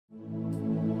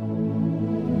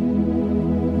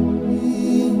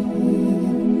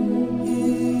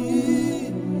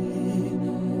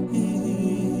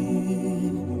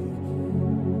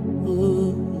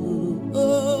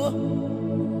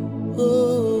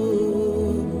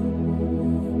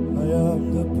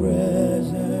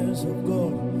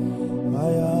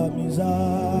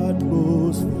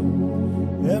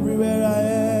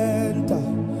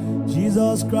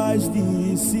Jesus Christ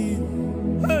is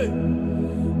seen. Hey!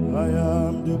 I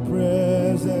am the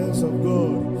presence of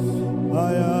God.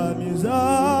 I am His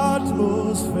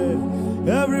atmosphere.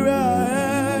 Everywhere I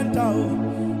enter,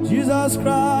 Jesus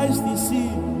Christ is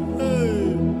seen.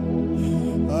 Hey!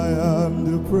 I am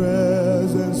the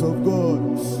presence of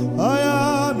God. I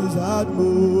am His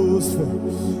atmosphere.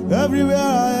 Everywhere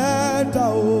I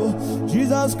enter,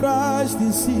 Jesus Christ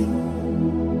is seen.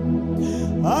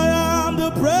 I am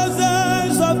the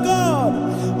presence of God.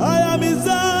 I am His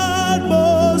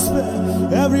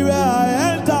atmosphere. Everywhere I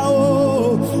enter,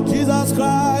 Jesus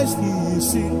Christ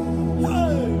is seen.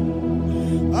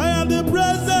 I am the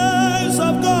presence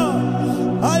of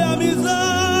God. I am His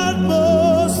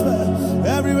atmosphere.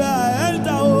 Everywhere I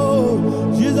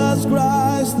enter, Jesus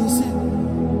Christ is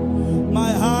seen.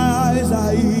 My eyes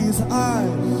are His eyes.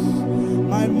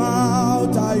 My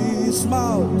mouth are His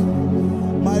mouth.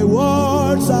 My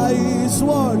words are His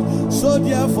word. So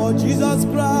therefore Jesus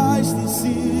Christ is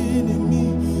seen in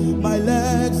me. My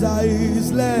legs are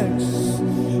His legs.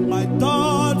 My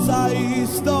thoughts are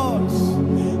His thoughts.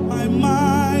 My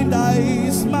mind are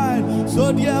His mind.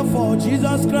 So therefore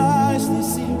Jesus Christ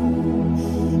is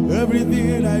seen.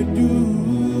 Everything I do,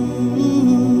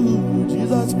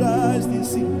 Jesus Christ is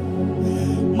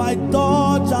seen. My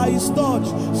thoughts are His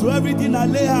thoughts. So everything I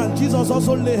lay hands, Jesus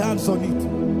also lay hands on it.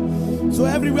 So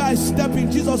everywhere I step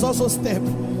in, Jesus also step.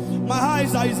 My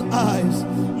eyes are His eyes.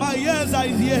 My ears are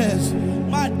His ears.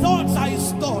 My thoughts are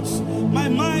His thoughts. My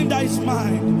mind are His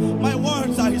mind. My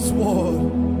words are His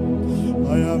word.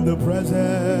 I am the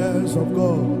presence of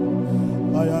God.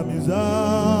 I am His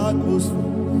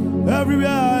atmosphere. Everywhere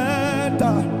I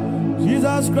enter,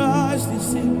 Jesus Christ is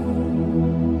seen.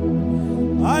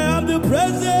 I am the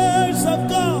presence of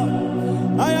God.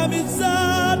 I am His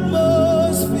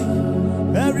atmosphere.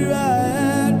 Everywhere I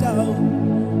enter,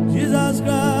 Jesus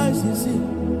Christ is seen.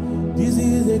 This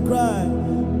is a cry.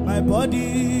 My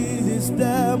body is His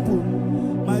temple.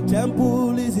 My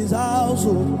temple is His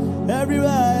household. Everywhere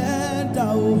I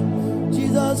enter,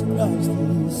 Jesus Christ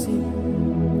is seen.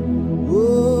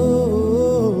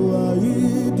 Oh, I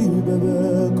eat the baby,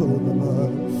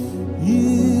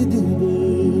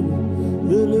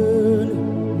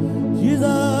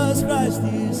 Jesus Christ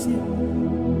is seen.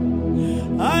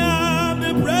 I am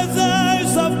the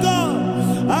presence of God.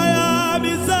 I am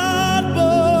His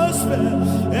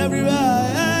atmosphere. Everywhere I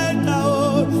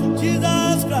enter,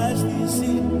 Jesus Christ is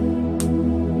seen.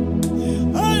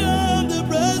 I am the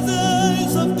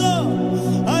presence of God.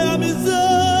 I am His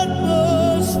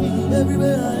atmosphere.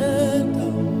 Everywhere I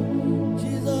enter,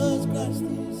 Jesus Christ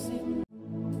is seen.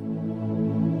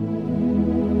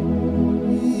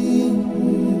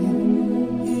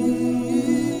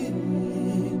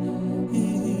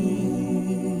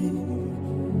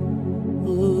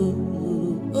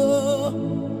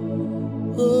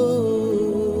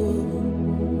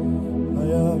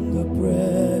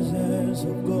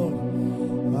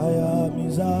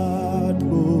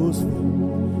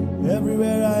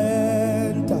 Everywhere I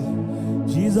enter,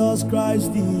 Jesus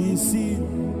Christ is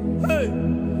seen. Hey!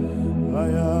 I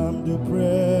am the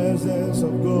presence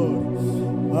of God.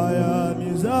 I am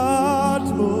His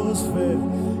atmosphere.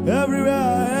 Everywhere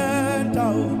I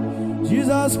enter,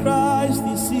 Jesus Christ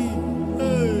is seen.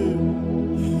 Hey!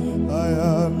 I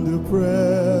am the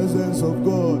presence of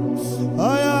God.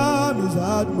 I am His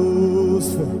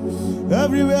atmosphere.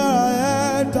 Everywhere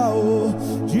I enter,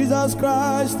 Jesus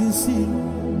Christ is seen.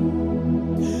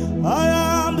 I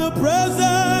am the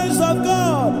presence of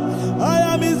God. I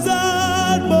am His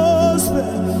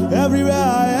atmosphere. Everywhere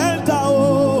I enter,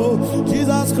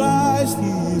 Jesus Christ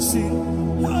is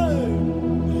seen.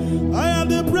 I am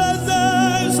the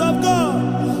presence of God.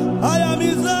 I am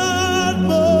His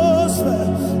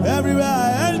atmosphere. Everywhere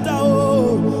I enter,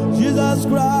 Jesus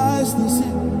Christ is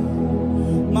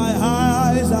seen. My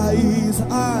eyes are His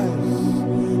eyes.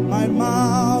 My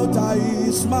mouth are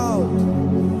His mouth.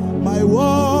 My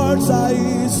words are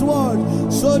His word.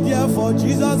 So therefore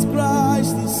Jesus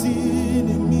Christ is seen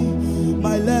in me.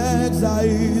 My legs are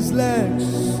His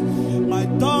legs. My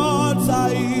thoughts are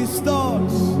His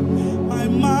thoughts. My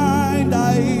mind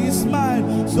are His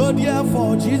mind. So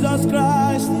therefore Jesus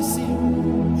Christ is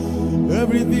seen.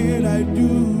 Everything I do,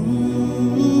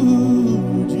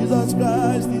 Jesus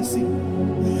Christ is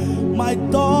seen. My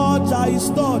thoughts are His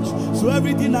thoughts. So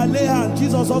everything I lay hands,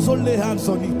 Jesus also lay hands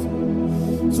on it.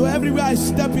 So everywhere I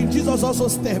step in, Jesus also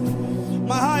step.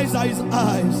 My eyes are His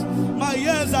eyes. My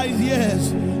ears are His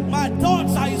ears. My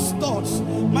thoughts are His thoughts.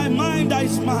 My mind are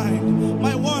His mind.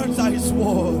 My words are His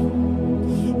word.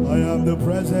 I am the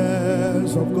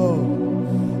presence of God.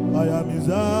 I am His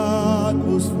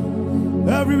atmosphere.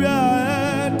 Everywhere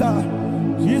I enter,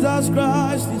 Jesus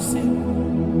Christ is here.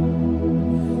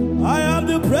 I am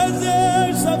the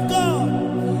presence of God.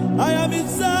 I am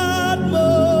His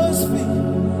atmosphere.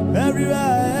 Everywhere I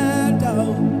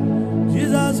enter,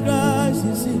 Jesus Christ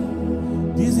is here.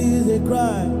 This is a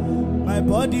cry. My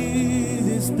body is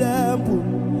His temple.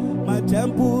 My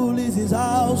temple is His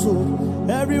household.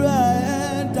 Everywhere I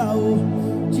enter,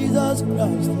 Jesus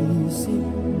Christ is here.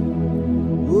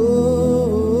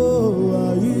 Oh,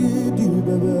 I do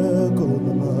baby,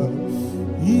 come on.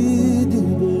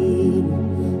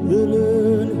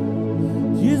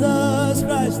 Jesus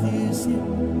Christ is here.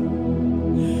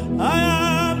 I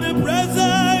am the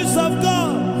presence of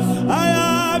God. I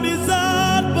am His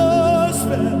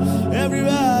atmosphere.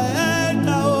 Everywhere I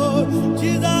enter,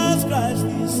 Jesus Christ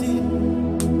is here.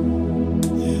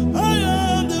 I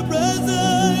am the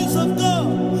presence of God.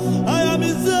 I am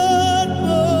His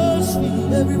atmosphere.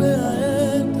 Everywhere I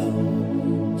enter,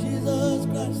 Jesus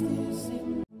Christ is here.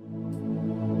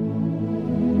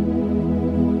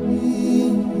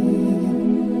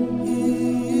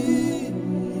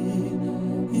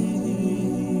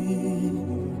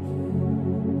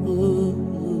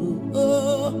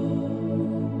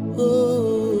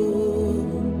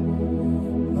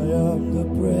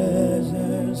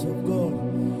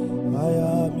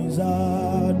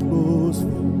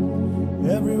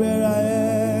 Everywhere I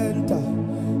enter,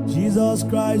 Jesus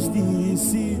Christ is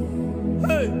seen.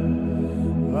 Hey!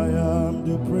 I am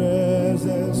the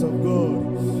presence of God.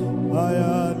 I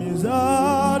am His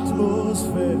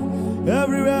atmosphere.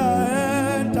 Everywhere I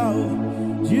enter,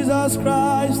 Jesus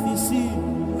Christ is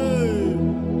seen. Hey!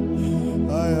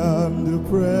 I am the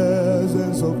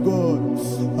presence of God.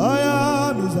 I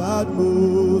am His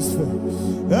atmosphere.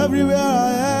 Everywhere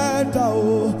I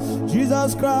enter,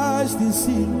 Jesus Christ is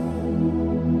seen.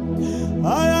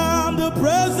 I am the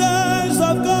presence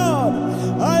of God.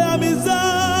 I am His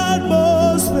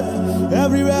atmosphere.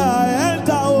 Everywhere I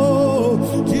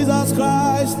enter, Jesus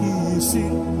Christ is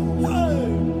seen.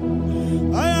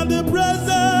 I am the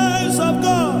presence of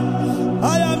God.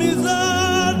 I am His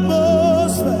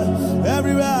atmosphere.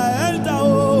 Everywhere I enter,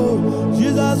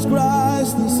 Jesus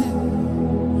Christ is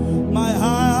seen. My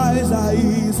eyes are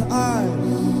His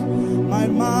eyes. My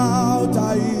mouth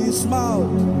are His mouth.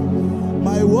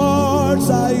 My words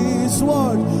are His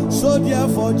word. So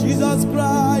therefore Jesus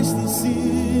Christ is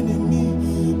seen in me.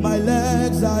 My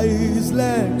legs are His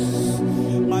legs.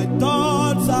 My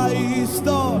thoughts are His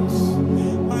thoughts.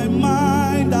 My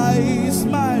mind are His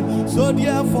mind. So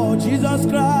therefore Jesus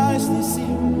Christ is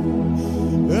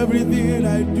seen. Everything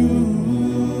I do,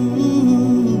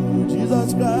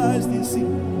 Jesus Christ is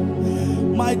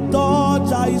seen. My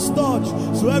thoughts are His thoughts.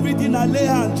 So everything I lay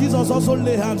hands, Jesus also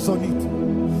lay hands on it.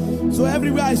 So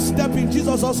everywhere I step in,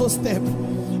 Jesus also step.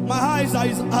 My eyes are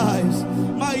His eyes.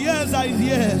 My ears are His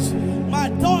ears. My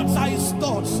thoughts are His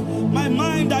thoughts. My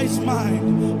mind are His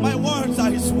mind. My words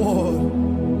are His word.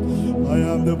 I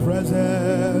am the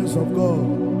presence of God.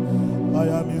 I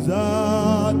am His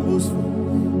atmosphere.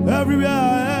 Everywhere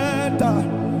I enter,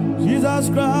 Jesus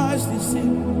Christ is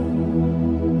seen.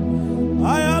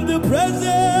 I am the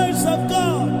presence of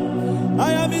God.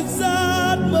 I am His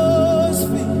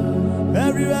atmosphere.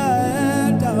 Everywhere I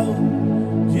enter,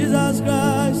 Jesus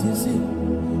Christ is here.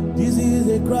 This is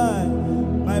a cry.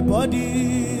 My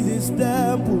body is His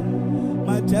temple.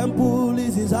 My temple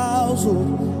is His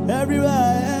household. Everywhere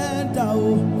I enter,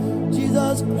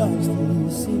 Jesus Christ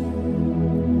is here.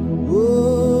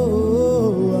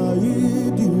 Oh, I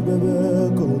do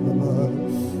baby, come on.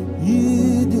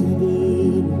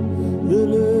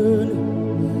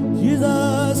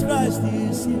 Jesus Christ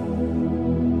is here.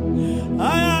 I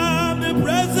am the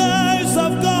presence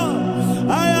of God.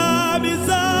 I am His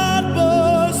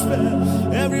atmosphere.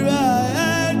 Everywhere I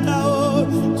enter,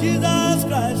 Jesus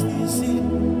Christ is here.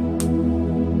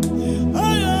 I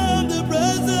am the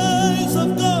presence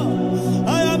of God. I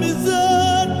am His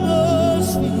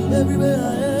atmosphere. Everywhere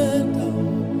I enter,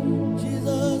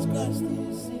 Jesus Christ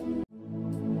is here.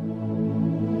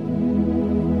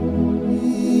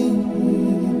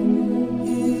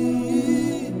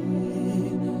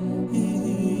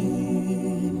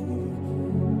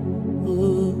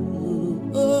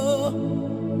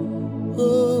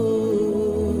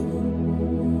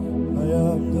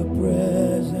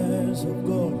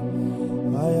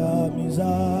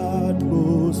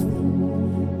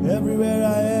 Everywhere I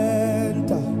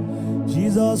enter,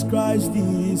 Jesus Christ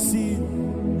is seen.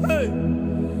 Hey!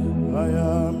 I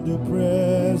am the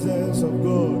presence of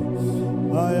God.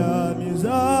 I am His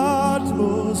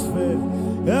atmosphere.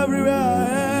 Everywhere I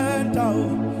enter,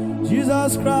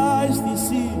 Jesus Christ is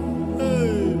seen.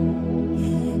 Hey!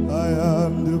 I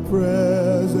am the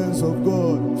presence of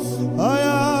God. I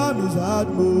am His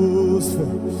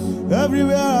atmosphere.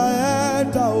 Everywhere I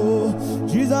enter, oh,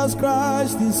 Jesus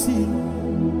Christ is seen.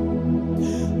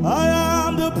 I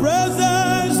am the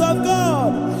presence of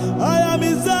God. I am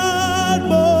His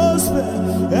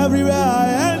atmosphere. Everywhere I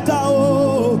enter,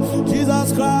 oh,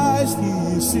 Jesus Christ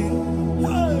is seen.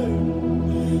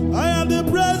 I am the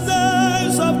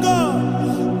presence of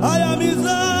God. I am His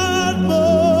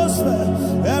atmosphere.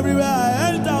 Everywhere I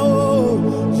enter,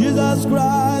 oh, Jesus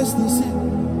Christ is seen.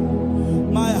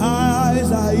 My eyes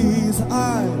are His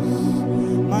eyes.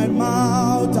 My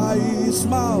mouth are His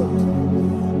mouth.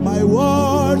 My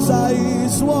words are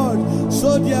His word.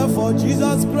 So therefore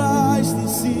Jesus Christ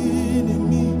is seen in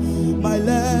me. My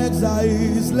legs are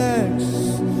His legs.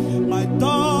 My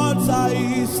thoughts are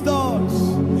His thoughts.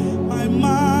 My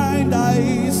mind are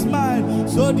His mind.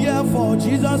 So therefore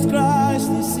Jesus Christ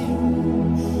is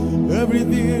seen.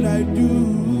 Everything I do,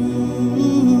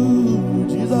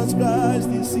 Jesus Christ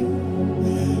is seen.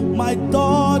 My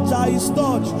thoughts are His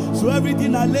thoughts. So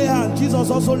everything I lay hands, Jesus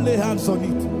also lay hands on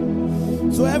it.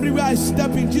 So everywhere I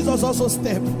step in, Jesus also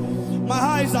step. My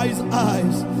eyes are His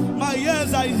eyes. My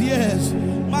ears are His ears.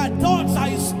 My thoughts are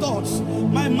His thoughts.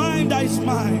 My mind are His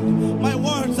mind. My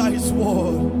words are His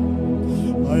word.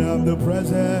 I am the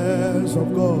presence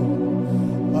of God.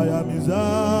 I am His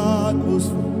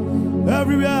atmosphere.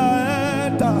 Everywhere I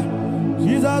enter,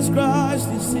 Jesus Christ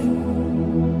is seen.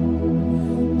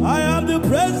 I am the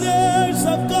presence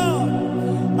of God.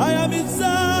 I am His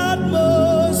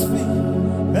atmosphere.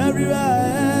 Everywhere I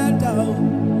enter,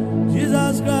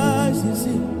 Jesus Christ is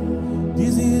seen.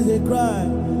 This is a cry.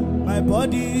 My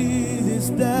body is His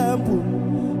temple.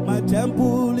 My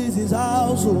temple is His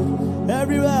household.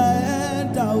 Everywhere I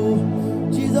enter,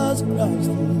 Jesus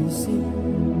Christ is seen.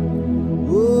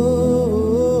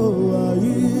 Oh, I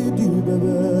do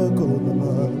baby,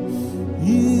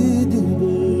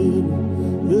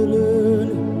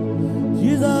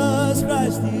 Jesus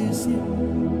Christ is seen.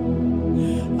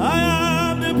 I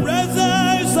am the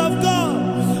presence of God.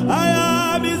 I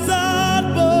am His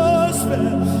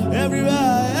atmosphere. Everywhere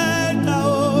I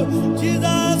enter,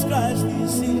 Jesus Christ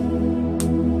is seen.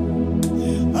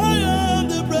 I am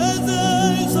the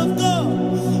presence of God.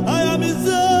 I am His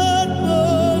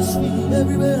atmosphere.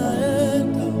 Everywhere I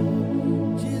enter,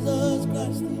 Jesus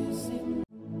Christ is seen.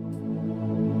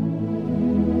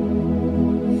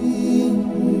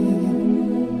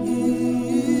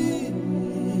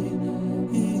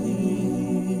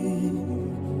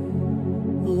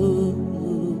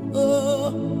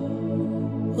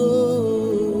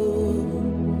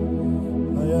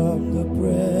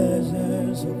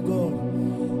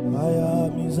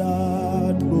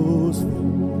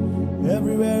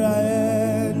 Everywhere I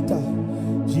enter,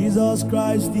 Jesus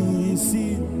Christ is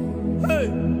seen. Hey!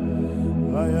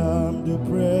 I am the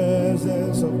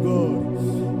presence of God.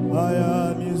 I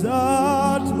am His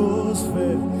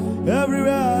atmosphere.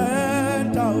 Everywhere I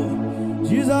enter,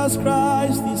 Jesus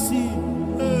Christ is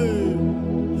seen. Hey!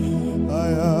 I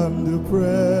am the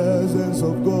presence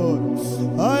of God.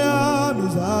 I am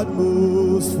His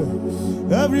atmosphere.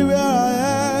 Everywhere I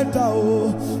enter,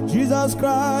 Jesus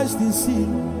Christ is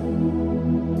seen.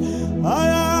 I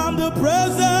am the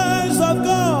presence of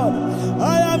God.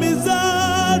 I am His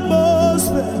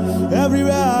atmosphere.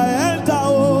 Everywhere I enter,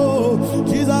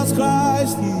 Jesus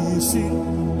Christ is seen.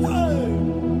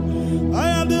 I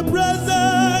am the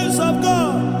presence of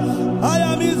God. I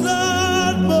am His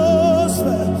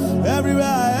atmosphere. Everywhere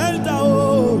I enter,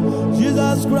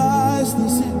 Jesus Christ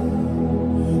is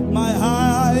seen. My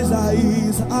eyes are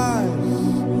His eyes.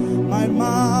 My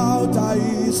mouth are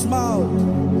His mouth.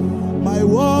 My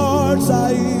words are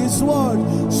His word.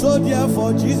 So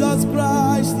therefore Jesus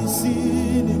Christ is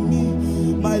seen in me.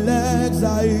 My legs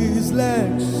are His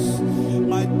legs.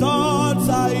 My thoughts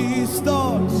are His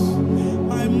thoughts.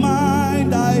 My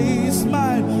mind are His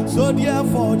mind. So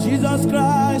therefore Jesus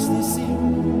Christ is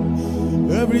seen.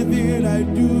 Everything I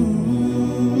do,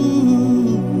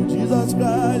 Jesus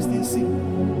Christ is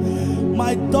seen.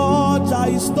 My thoughts are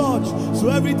His thoughts. So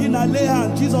everything I lay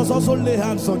hands, Jesus also lay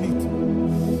hands on it.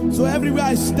 So everywhere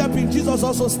I step in, Jesus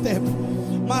also step.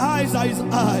 My eyes are His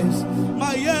eyes.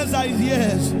 My ears are His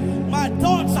ears. My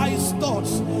thoughts are His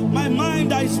thoughts. My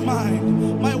mind are His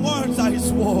mind. My words are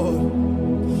His word.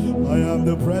 I am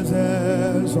the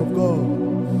presence of God.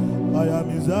 I am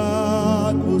His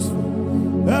atmosphere.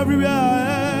 Everywhere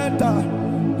I enter,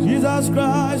 Jesus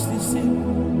Christ is seen.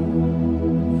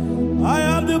 I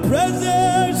am the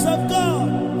presence of God.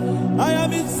 I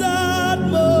am His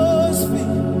atmosphere.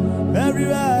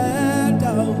 Everywhere I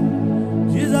enter,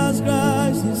 Jesus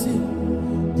Christ is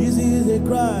seen. This is a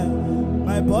cry.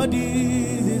 My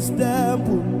body is His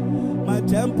temple. My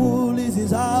temple is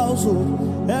his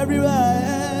household. Everywhere I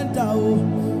enter, oh,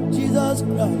 Jesus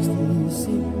Christ is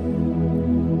seen.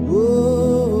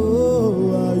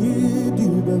 Oh, I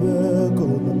do baby,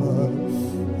 come on.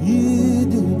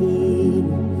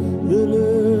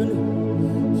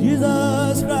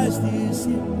 Jesus Christ is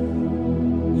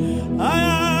seen. I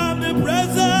am the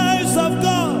presence of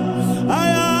God. I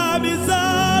am his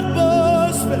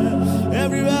atmosphere.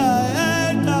 Everywhere I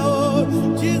enter, oh,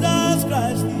 Jesus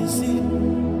Christ is seen.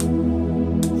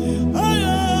 I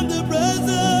am the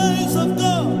presence of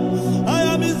God. I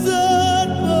am his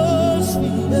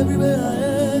atmosphere. Everywhere I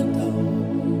enter,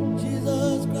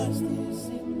 Jesus Christ is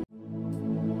seen.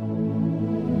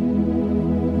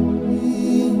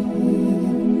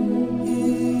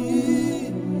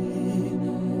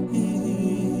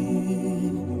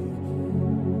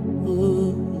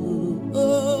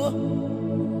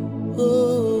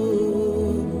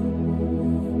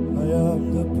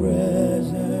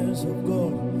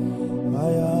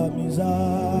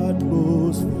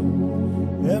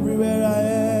 Everywhere I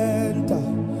enter,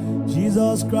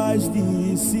 Jesus Christ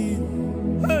is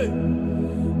seen. Hey!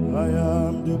 I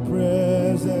am the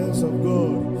presence of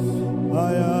God.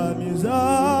 I am his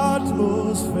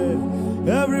atmosphere.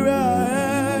 Everywhere I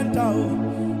enter,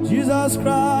 Jesus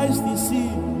Christ is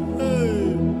seen.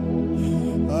 Hey!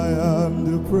 I am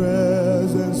the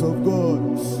presence of God.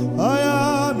 I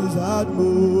am his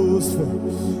atmosphere.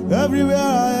 Everywhere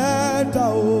I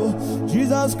enter,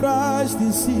 Jesus Christ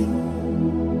is seen.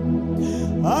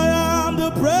 I am the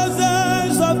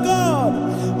presence of God.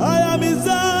 I am his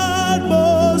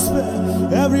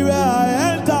atmosphere. Everywhere I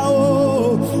enter,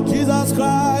 oh, Jesus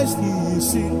Christ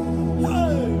is seen.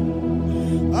 Hey.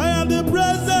 I am the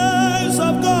presence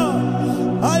of God.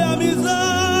 I am his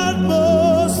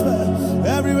atmosphere.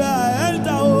 Everywhere I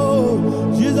enter,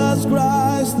 oh, Jesus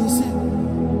Christ is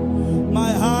seen.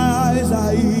 My eyes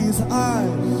are his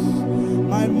eyes.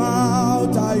 My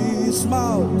mouth are his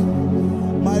mouth.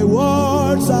 My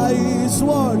words are his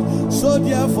word. So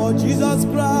therefore Jesus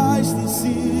Christ is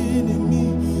seen in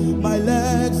me. My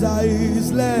legs are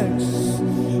his legs.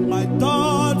 My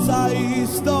thoughts are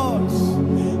his thoughts.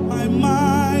 My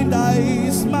mind are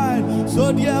his mind.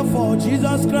 So therefore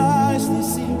Jesus Christ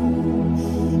is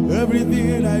seen.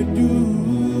 Everything I do,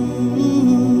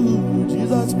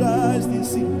 Jesus Christ is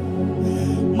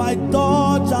seen. My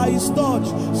thoughts are his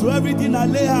thoughts. So everything I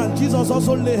lay hands, Jesus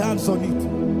also lay hands on it.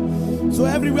 So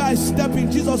everywhere I step in,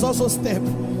 Jesus also step.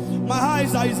 My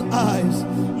eyes are his eyes.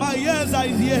 My ears are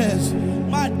his ears.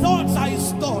 My thoughts are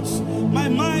his thoughts. My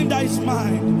mind are his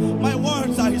mind. My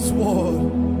words are his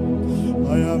word.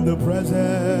 I am the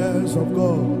presence of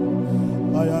God.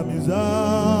 I am his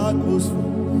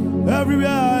atmosphere. Everywhere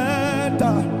I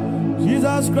enter,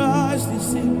 Jesus Christ is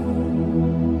seen.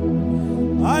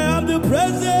 I am the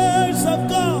presence of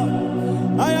God.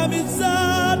 I am his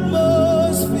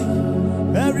atmosphere.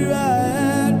 Everywhere I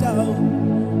enter,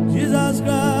 Jesus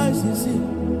Christ is seen.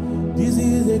 This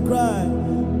is a cry.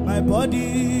 My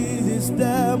body is his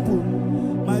temple.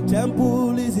 My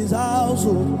temple is his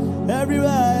household. Everywhere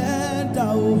I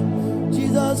enter,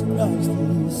 Jesus Christ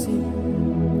is seen.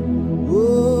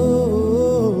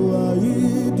 Oh, I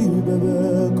do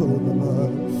baby, come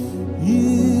on.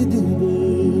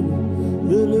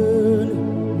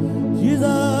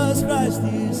 Jesus Christ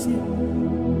is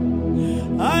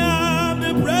seen. I am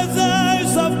the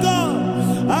presence of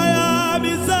God. I am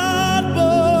his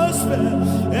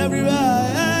atmosphere. Everywhere I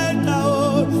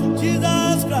enter,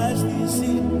 Jesus Christ is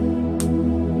seen.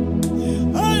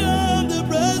 I am the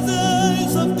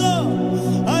presence of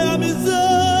God. I am his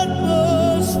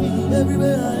atmosphere.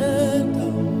 Everywhere I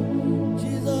enter,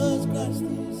 Jesus Christ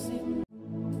is seen.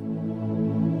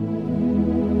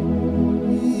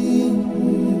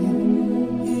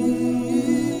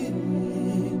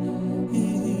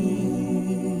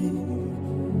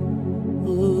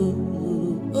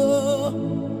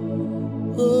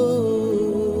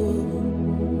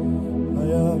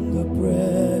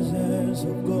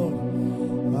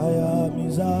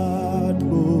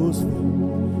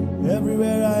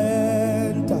 Everywhere I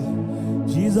enter,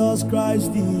 Jesus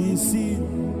Christ is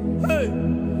seen. Hey!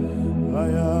 I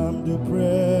am the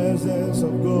presence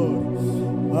of God.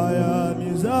 I am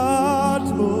his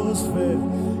atmosphere.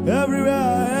 Everywhere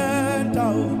I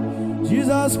enter,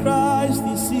 Jesus Christ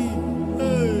is seen.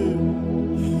 Hey!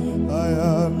 I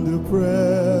am the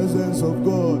presence of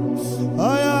God.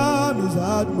 I am his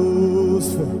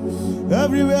atmosphere.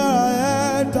 Everywhere I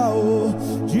enter,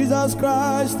 Jesus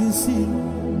Christ is seen.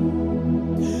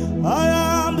 I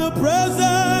am the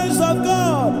presence of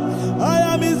God. I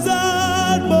am his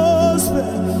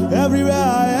atmosphere. Everywhere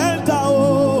I enter,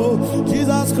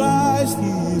 Jesus Christ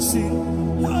is seen.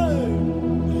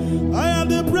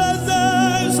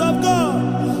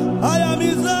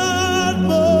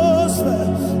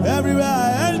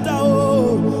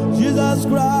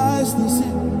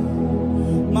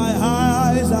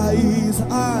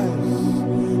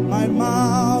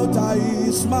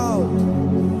 His mouth,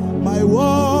 my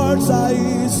words are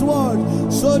His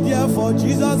word. So therefore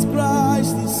Jesus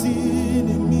Christ is seen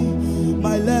in me.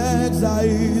 My legs are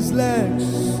His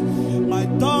legs, my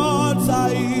thoughts are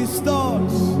His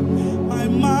thoughts, my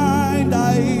mind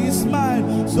are His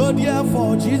mind. So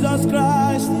therefore Jesus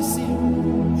Christ is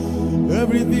seen.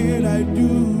 Everything I do,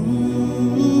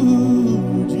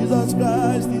 Jesus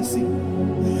Christ is seen.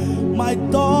 My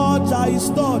thoughts are His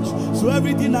thoughts. So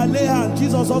everything I lay hands,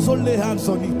 Jesus also lay hands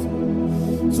on it.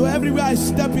 So everywhere I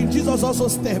step in, Jesus also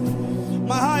step.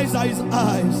 My eyes are His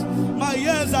eyes, my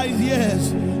ears are His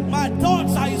ears, my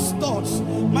thoughts are His thoughts,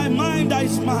 my mind are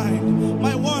His mind,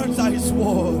 my words are His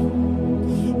word.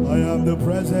 I am the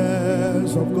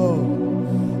presence of God,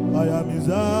 I am His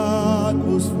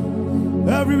atmosphere.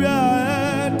 Everywhere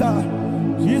I enter,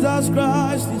 Jesus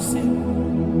Christ is seen.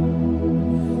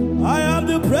 I am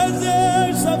the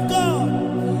presence of God,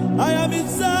 I am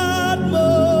His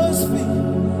atmosphere.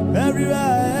 Everywhere I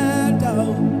enter,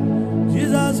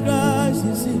 Jesus Christ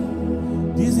is seen.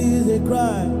 This is a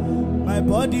cry. My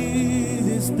body is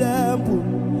His temple,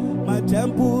 my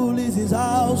temple is His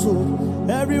household.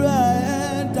 Everywhere I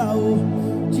enter,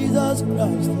 Jesus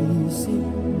Christ is seen.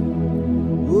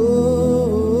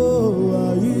 Oh,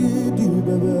 I do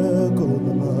baby,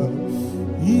 come on,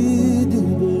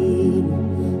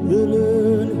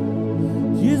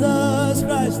 Jesus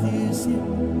Christ is seen.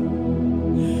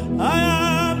 I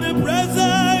am the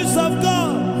presence of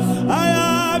God, I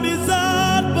am His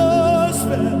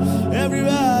atmosphere.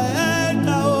 Everywhere I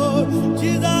enter,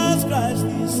 Jesus Christ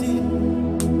is seen.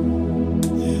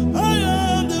 I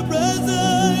am the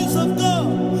presence of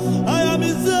God, I am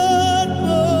His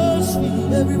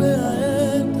atmosphere. Everywhere I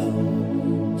enter,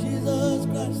 Jesus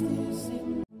Christ is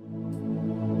seen.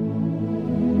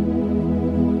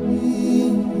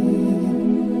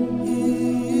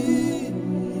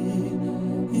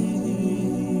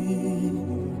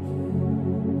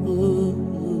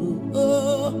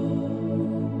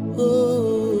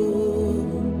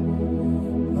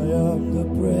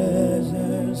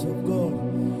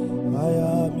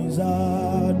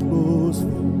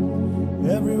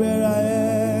 Everywhere I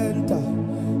enter,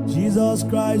 Jesus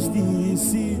Christ is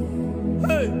seen.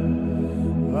 Hey!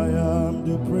 I am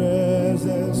the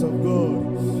presence of God,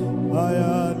 I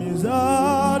am His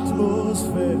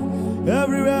atmosphere.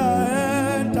 Everywhere I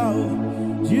enter,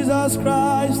 Jesus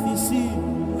Christ is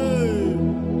seen. Hey!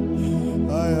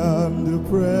 I am the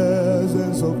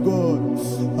presence of God,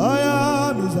 I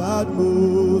am His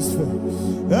atmosphere.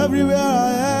 Everywhere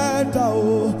I enter,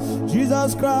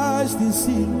 Jesus Christ is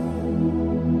seen.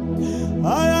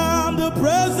 I am the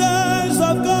presence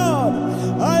of God,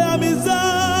 I am His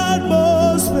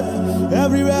atmosphere.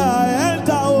 Everywhere I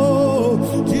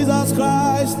enter, Jesus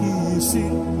Christ is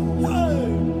seen. Hey.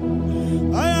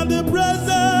 I am the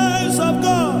presence of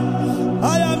God,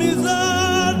 I am His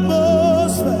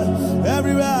atmosphere.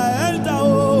 Everywhere I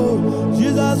enter,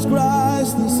 Jesus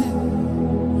Christ is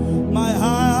seen. My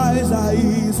eyes are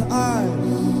His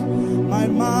eyes, my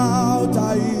mouth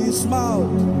are His mouth,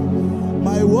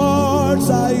 my words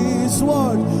are His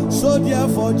word. So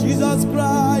therefore Jesus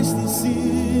Christ is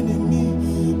seen in me.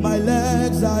 My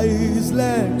legs are His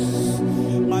legs,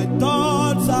 my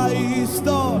thoughts are His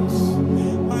thoughts,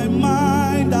 my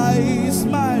mind are His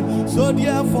mind. So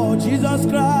therefore Jesus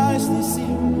Christ is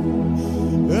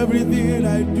seen. Everything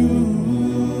I do,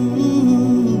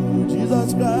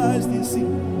 Jesus Christ is seen.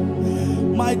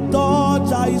 My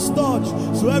thoughts are His thoughts.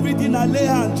 So everything I lay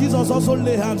hands, Jesus also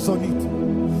lay hands on it.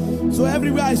 So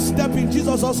everywhere I step in,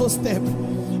 Jesus also step.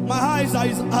 My eyes are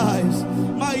His eyes,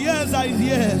 my ears are His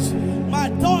ears, my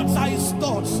thoughts are His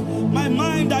thoughts, my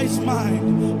mind are His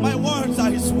mind, my words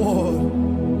are His word.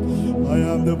 I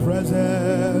am the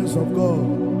presence of God,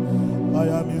 I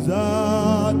am His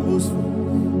atmosphere.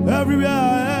 Everywhere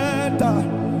I enter,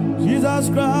 Jesus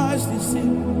Christ is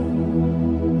seen.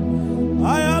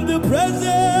 I am the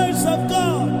presence of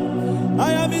God,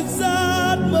 I am His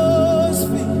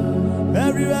atmosphere.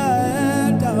 Everywhere I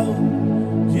enter,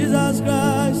 Jesus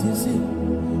Christ is seen.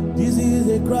 This is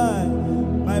a cry.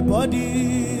 My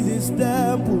body is His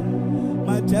temple,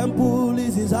 my temple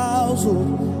is His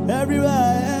household. Everywhere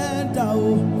I enter,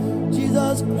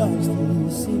 Jesus Christ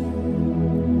is seen.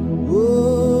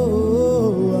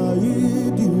 Oh, I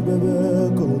do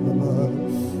baby, come on,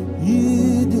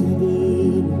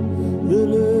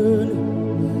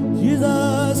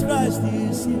 Jesus Christ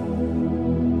is seen.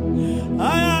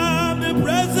 I am the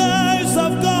presence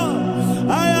of God,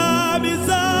 I am His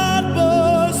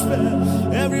atmosphere.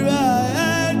 Everywhere I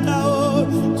enter,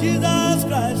 Jesus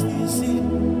Christ is seen.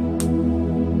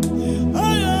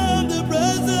 I am the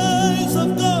presence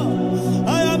of God,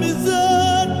 I am His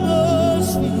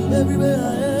atmosphere.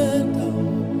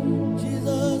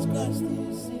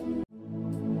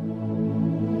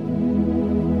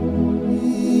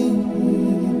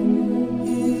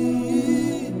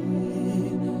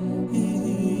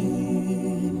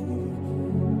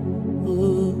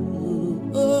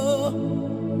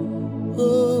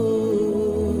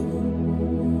 Oh,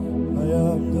 I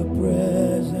am the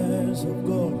presence of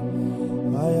God.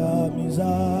 I am His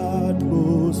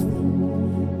atmosphere.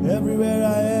 Everywhere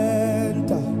I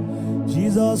enter,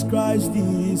 Jesus Christ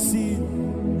is seen.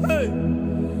 Hey!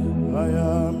 I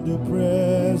am the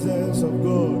presence of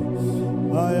God.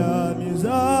 I am His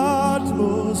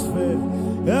atmosphere.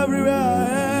 Everywhere I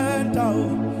enter,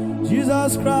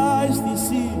 Jesus Christ is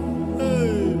seen.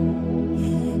 Hey!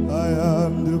 I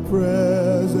am the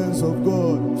presence of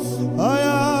God. I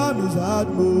am His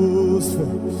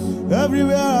atmosphere.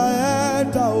 Everywhere I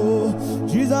enter,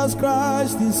 Jesus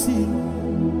Christ is seen.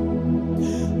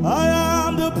 I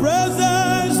am the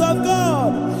presence of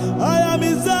God. I am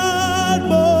His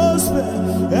atmosphere.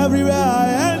 Everywhere I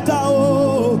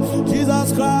enter,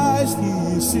 Jesus Christ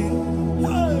is seen.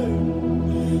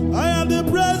 I am the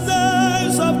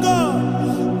presence of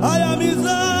God. I am His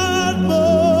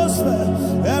atmosphere.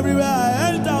 Everywhere I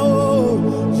enter,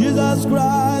 Jesus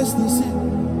Christ is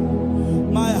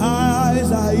seen. My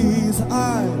eyes are His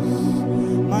eyes.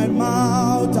 My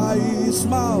mouth are His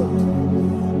mouth.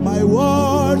 My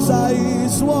words are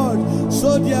His word.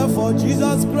 So therefore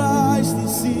Jesus Christ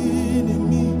is seen in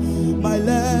me. My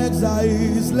legs are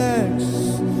His legs.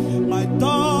 My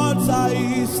thoughts are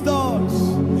His thoughts.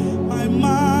 My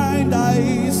mind are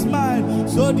His mind.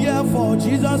 So therefore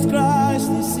Jesus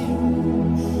Christ is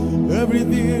seen.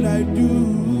 Everything I do,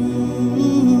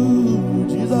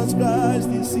 Jesus Christ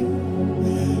is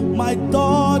seen. My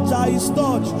thoughts are His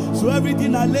thoughts. So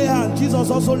everything I lay hands, Jesus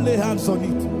also lay hands on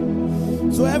it.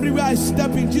 So everywhere I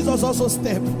step in, Jesus also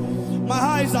step. My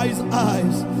eyes are His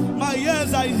eyes. My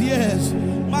ears are His ears.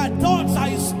 My thoughts are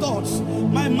His thoughts.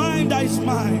 My mind are His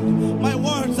mind. My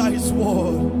words are His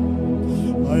word.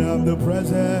 I am the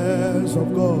presence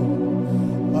of God.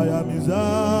 I am His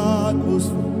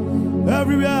atmosphere.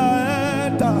 Everywhere I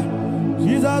enter,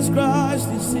 Jesus Christ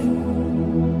is seen.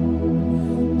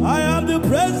 I am the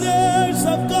presence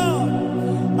of God.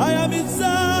 I am His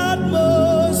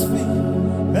atmosphere.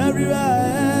 Everywhere I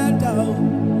enter,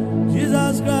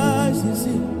 Jesus Christ is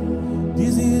seen.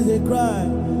 This is a cry.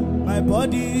 My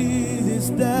body is His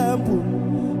temple.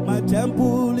 My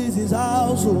temple is His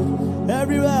household.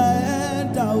 Everywhere I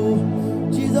enter,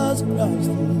 Jesus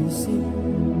Christ is seen.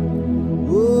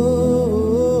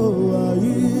 Oh, I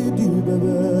eat the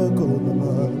baby, come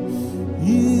on.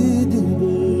 Eat the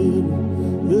baby.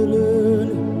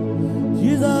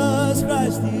 Jesus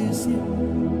Christ is seen.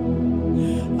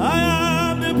 I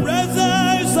am the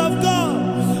presence of God.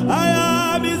 I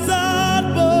am His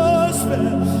atmosphere.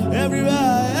 Everywhere I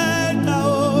enter,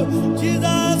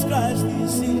 Jesus Christ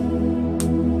is seen.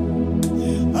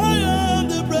 I am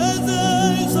the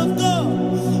presence of God.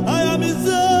 I am His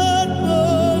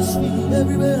atmosphere.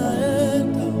 Everywhere I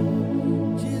enter,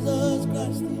 Jesus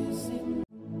Christ is seen.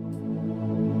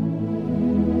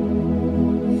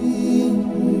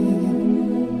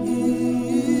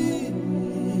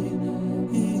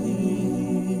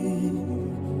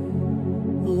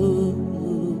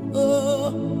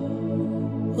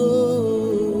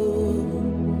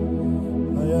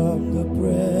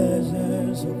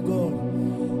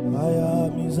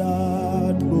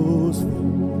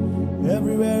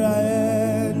 Everywhere I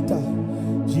enter,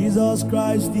 Jesus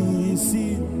Christ is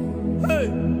seen. Hey!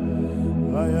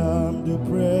 I am the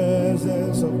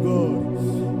presence of God.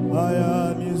 I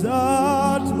am His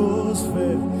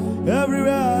atmosphere.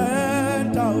 Everywhere I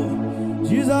enter,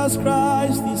 Jesus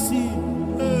Christ is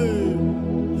seen. Hey!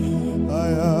 I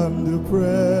am the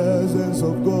presence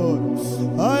of God.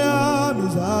 I am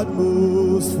His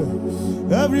atmosphere.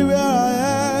 Everywhere I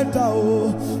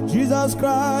enter, Jesus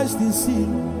Christ is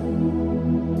seen.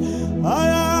 I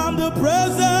am the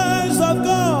presence of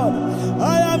God.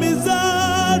 I am His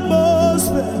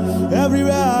atmosphere.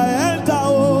 Everywhere I enter,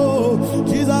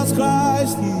 Jesus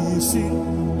Christ is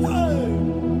seen.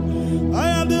 I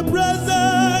am the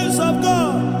presence of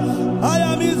God. I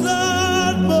am His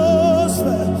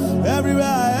atmosphere. Everywhere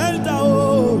I enter,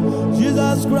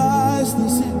 Jesus Christ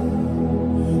is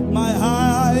seen. My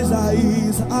eyes are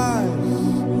His eyes.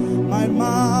 My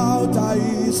mouth are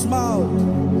His mouth.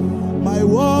 My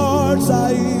words are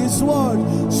His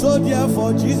word. So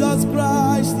therefore Jesus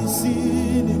Christ is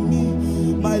seen in me.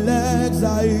 My legs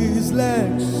are His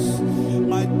legs.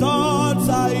 My thoughts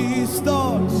are His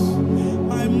thoughts.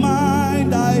 My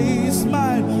mind are His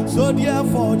mind. So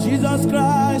therefore Jesus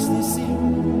Christ is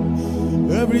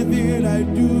seen. Everything I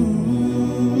do,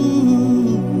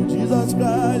 Jesus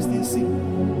Christ is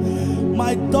seen.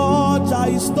 My thoughts are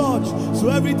His thoughts. So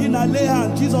everything I lay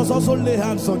hands, Jesus also lay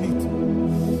hands on it.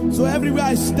 So everywhere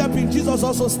I step in, Jesus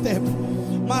also step.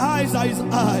 My eyes are His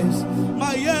eyes.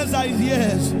 My ears are His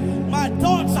ears. My My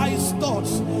thoughts are his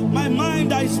thoughts. My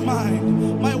mind are his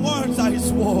mind. My words are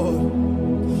his word.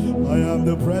 I am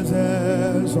the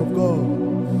presence of God.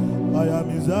 I am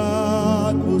his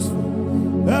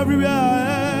atmosphere. Everywhere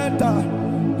I enter,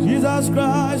 Jesus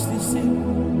Christ is seen.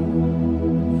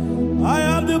 I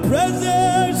am the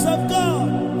presence of God.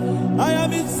 I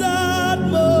am his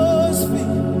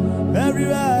atmosphere.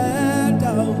 Everywhere I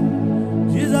enter,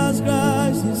 Jesus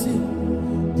Christ is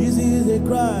seen. This is a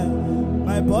cry.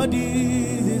 My body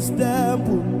is his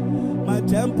temple. My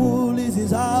temple is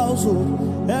his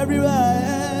household. Everywhere I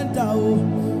enter,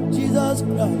 Jesus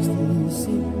Christ is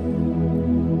seen.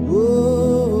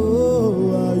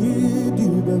 Oh, I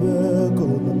do baby,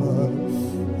 come on.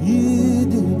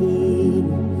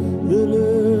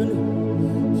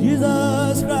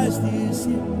 Jesus Christ is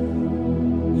here.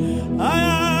 I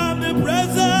am the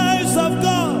presence of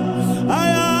God. I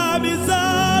am his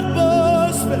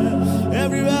atmosphere.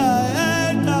 Everywhere I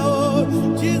enter,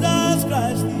 Jesus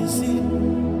Christ is here.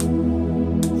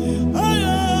 I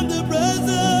am the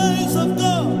presence of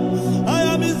God. I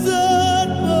am his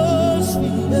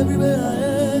atmosphere. Everywhere I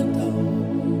enter,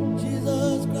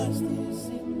 Jesus Christ is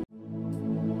here.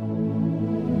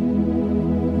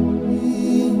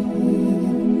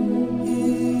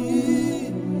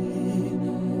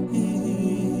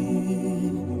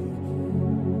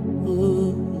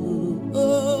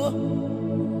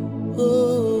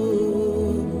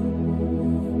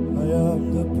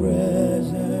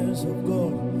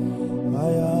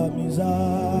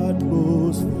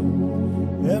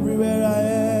 Everywhere I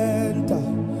enter,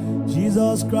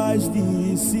 Jesus Christ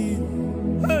is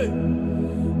seen. Hey!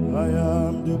 I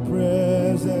am the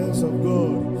presence of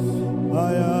God.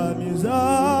 I am his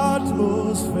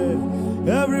atmosphere.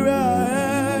 Everywhere I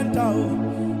enter,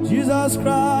 Jesus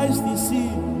Christ is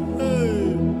seen.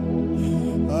 Hey!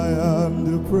 I am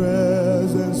the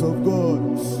presence of God.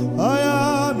 I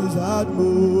am his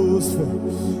atmosphere.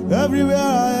 Everywhere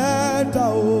I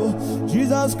enter,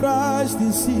 Jesus Christ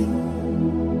is seen.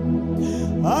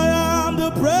 I am the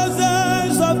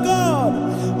presence of God.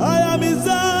 I am his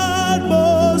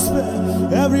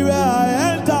atmosphere. Everywhere I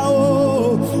enter,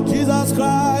 Jesus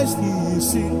Christ is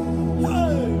seen.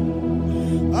 Hey.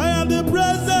 I am the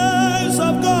presence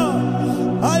of God.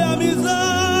 I am his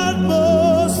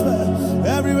atmosphere.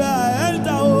 Everywhere I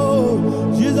enter,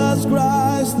 Jesus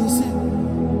Christ is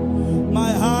seen.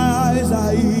 My eyes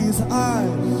are his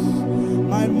eyes.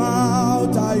 My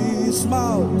mouth are his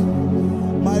mouth.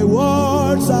 My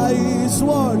words are his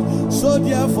word. So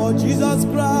therefore Jesus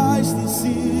Christ is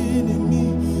seen in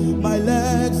me. My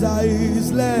legs are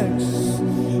his legs.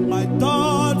 My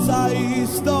thoughts are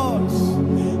his thoughts.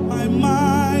 My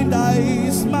mind are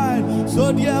his mind.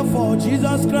 So therefore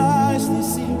Jesus Christ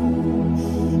is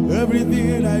seen.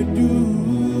 Everything I do,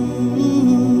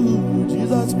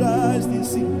 Jesus Christ is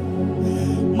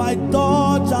seen. My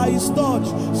thoughts are his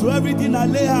thoughts. So everything I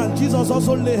lay hands, Jesus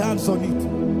also lay hands on it.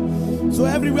 So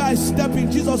everywhere I step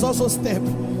in, Jesus also step.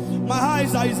 My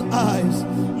eyes are his eyes.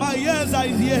 My ears are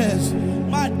his ears.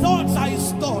 My thoughts are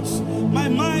his thoughts. My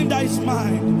mind are his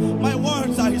mind. My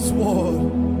words are his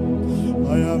word.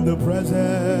 I am the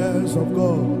presence of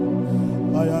God.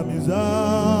 I am his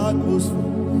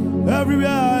atmosphere. Everywhere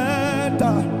I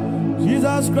enter,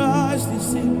 Jesus Christ is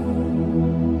seen.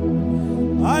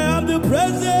 I am the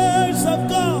presence of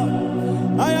God.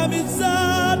 I am his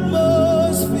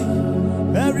atmosphere.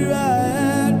 Everywhere I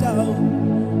enter,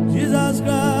 Jesus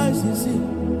Christ is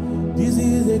seen. This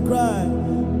is a cry.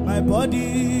 My body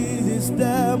is his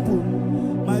temple.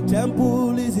 My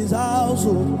temple is his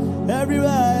household. Everywhere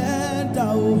I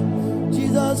enter,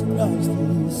 Jesus Christ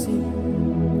is seen.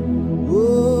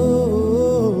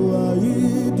 Oh, I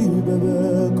do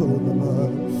baby, come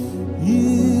on.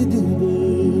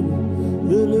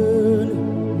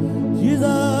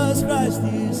 Jesus Christ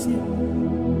is seen.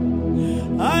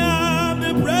 I am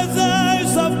the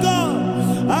presence of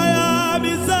God. I am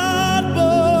his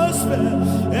atmosphere.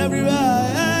 Everywhere I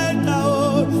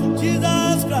enter,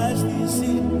 Jesus Christ is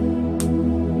seen.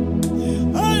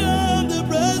 I am the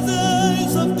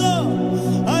presence of God.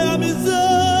 I am his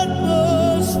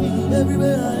atmosphere.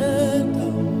 Everywhere I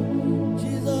enter,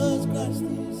 Jesus Christ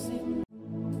is seen.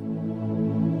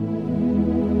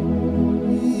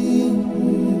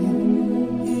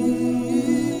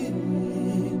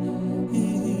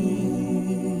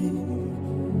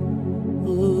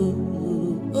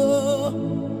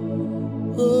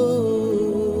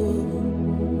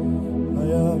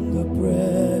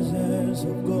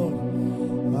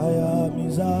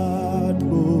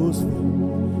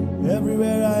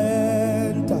 Everywhere I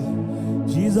enter,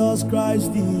 Jesus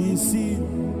Christ is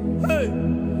seen. Hey!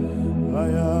 I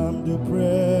am the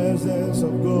presence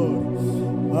of God.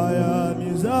 I am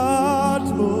His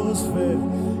atmosphere.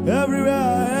 Everywhere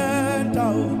I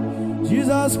enter,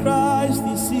 Jesus Christ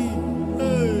is seen.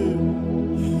 Hey.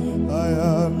 I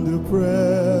am the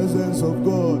presence of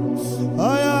God.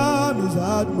 I am His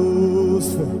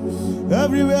atmosphere.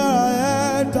 Everywhere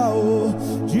I enter,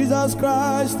 Jesus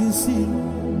Christ is seen.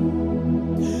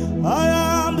 I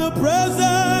am the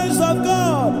presence of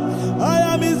God. I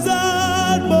am His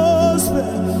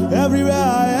atmosphere. Everywhere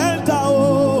I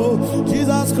enter,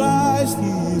 Jesus Christ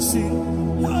is seen.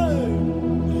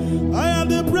 I am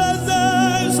the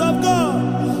presence of God.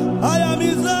 I am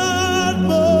His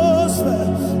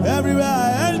atmosphere. Everywhere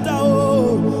I enter,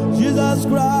 Jesus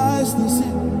Christ is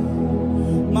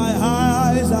seen. My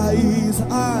eyes are His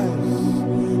eyes.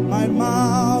 My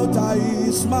mouth are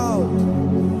His mouth.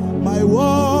 My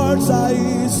words are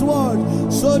His word.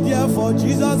 So therefore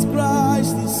Jesus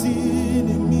Christ is seen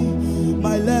in me.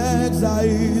 My legs are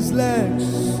His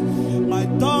legs. My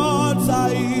thoughts are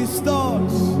His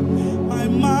thoughts. My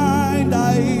mind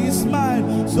are His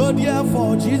mind. So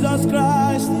therefore Jesus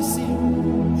Christ is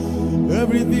seen.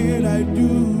 Everything I do,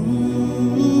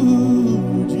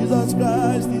 Jesus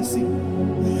Christ is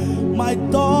seen. My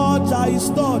thoughts are His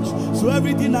thoughts. So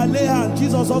everything I lay hands,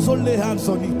 Jesus also lay hands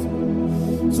on it.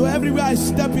 So everywhere I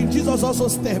step in, Jesus also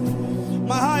step.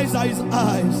 My eyes are His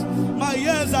eyes. My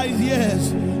ears are His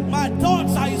ears. My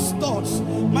thoughts are His thoughts.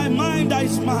 My mind are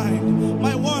His mind.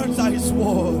 My words are His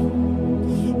word.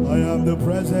 I am the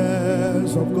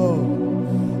presence of God.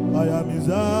 I am His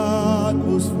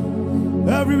atmosphere.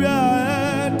 Everywhere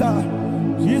I enter,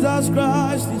 Jesus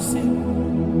Christ is seen.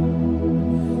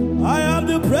 I am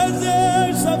the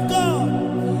presence of God.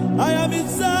 I am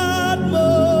His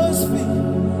atmosphere.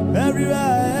 Everywhere I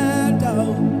enter,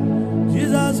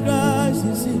 Jesus Christ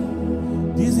is seen.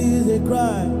 This is a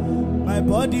cry. My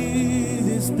body is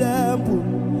His temple.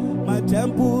 My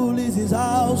temple is His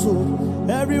household.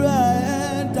 Everywhere I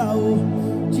enter,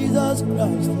 Jesus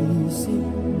Christ is seen.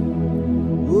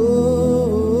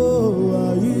 Oh,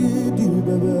 I do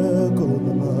baby,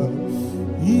 come on.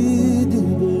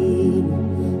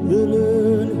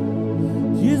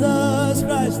 Jesus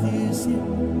Christ is seen.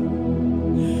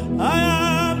 I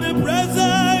am the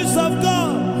presence of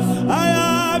God. I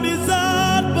am His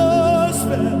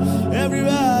atmosphere.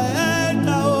 Everywhere I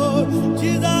enter,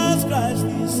 Jesus Christ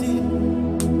is seen.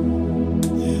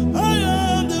 I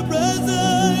am the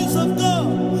presence of God.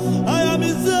 I am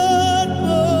His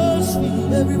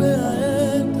atmosphere. Everywhere I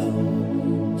enter,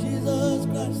 Jesus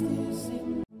Christ is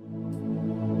seen.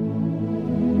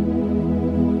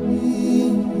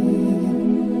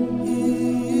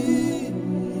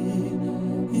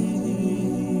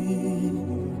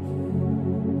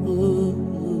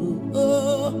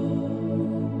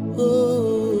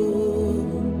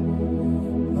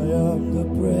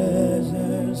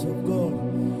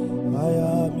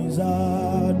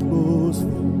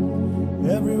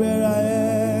 Everywhere I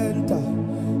enter,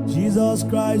 Jesus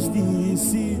Christ is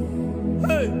seen.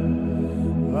 Hey!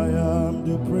 I am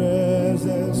the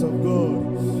presence of God.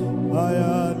 I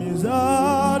am His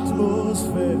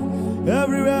atmosphere.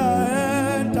 Everywhere I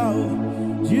enter,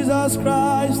 Jesus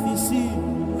Christ is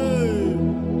seen. Hey!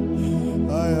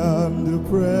 I am the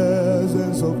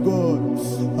presence of God.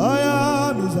 I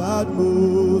am His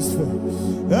atmosphere.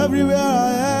 Everywhere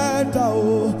I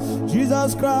enter,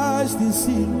 Jesus Christ is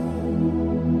seen.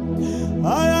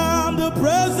 I am the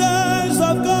presence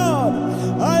of God.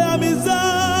 I am His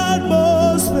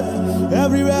atmosphere.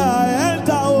 Everywhere I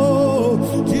enter,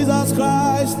 Jesus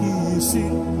Christ is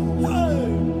seen.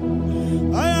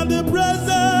 I am the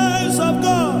presence of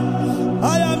God.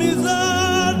 I am His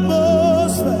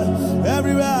atmosphere.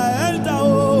 Everywhere I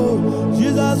enter,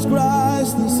 Jesus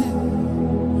Christ is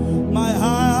seen. My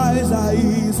eyes are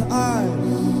His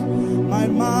eyes. My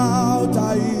mouth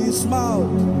are His mouth.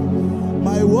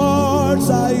 My words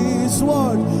are His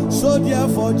word. So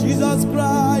therefore Jesus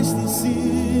Christ is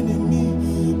seen in me.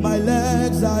 My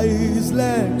legs are His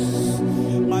legs.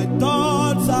 My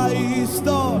thoughts are His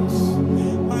thoughts.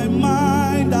 My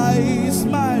mind are His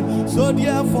mind. So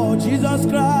therefore Jesus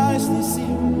Christ is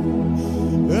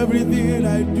seen. Everything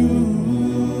I do,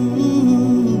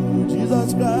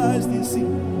 Jesus Christ is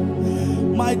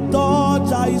seen. My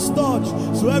thoughts are His thoughts.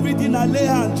 So everything I lay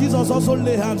hands, Jesus also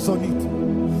lay hands on it.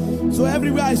 So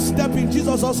everywhere I step in,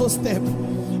 Jesus also step.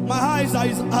 My eyes are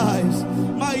His eyes.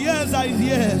 My ears are His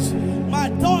ears. My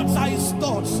thoughts are His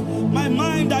thoughts. My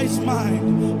mind are His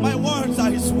mind. My words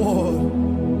are His word.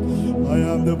 I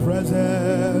am the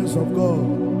presence of God.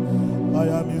 I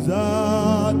am His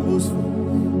atmosphere.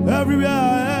 Everywhere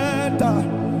I enter,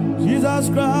 Jesus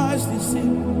Christ is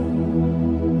seen.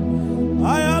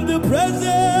 I am the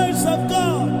presence of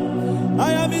God.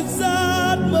 I am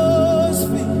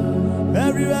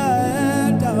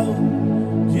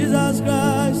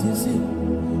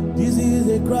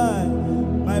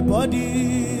My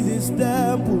body is his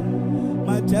temple.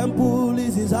 My temple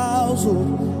is his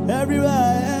household. Everywhere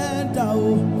I enter,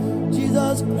 oh,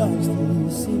 Jesus Christ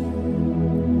is here.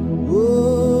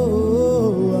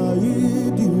 Oh, I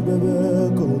do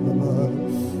baby, come on.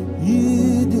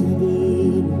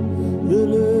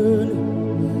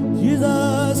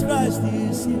 Jesus Christ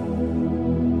is here.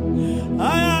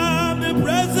 I am the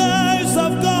presence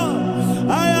of God.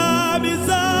 I am his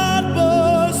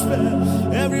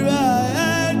atmosphere. Everywhere I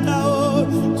enter, oh,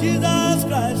 Jesus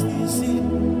Christ is here.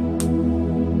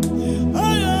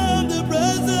 I am the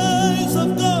presence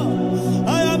of God.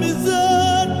 I am his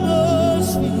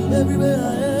atmosphere. Everywhere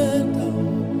I enter,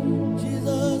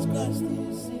 Jesus Christ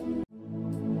is here.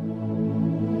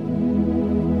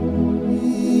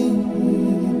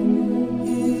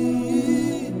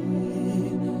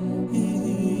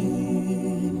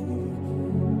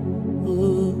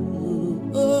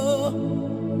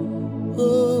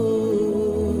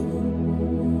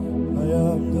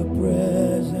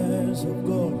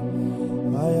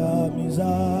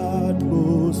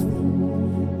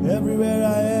 Everywhere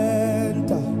I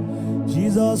enter,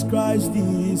 Jesus Christ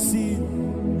is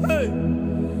seen. Hey!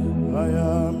 I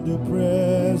am the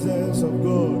presence of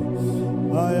God.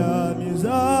 I am his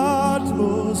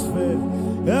atmosphere.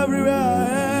 Everywhere I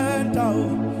enter,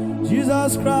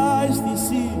 Jesus Christ is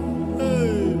seen.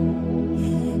 Hey!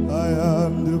 I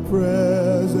am the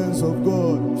presence of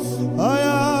God. I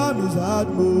am his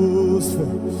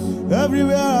atmosphere.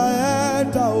 Everywhere I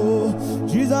enter,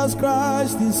 Jesus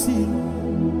Christ is seen.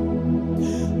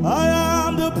 I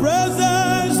am the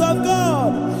presence of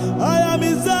God. I am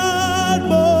his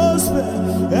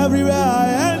atmosphere. Everywhere I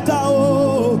enter,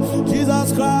 oh,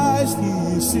 Jesus Christ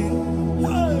is seen.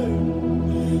 Hey.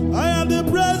 I am the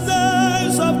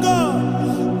presence of God.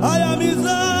 I am his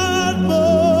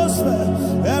atmosphere.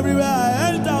 Everywhere I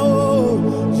enter,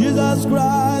 oh, Jesus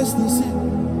Christ is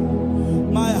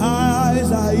seen. My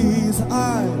eyes are his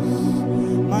eyes.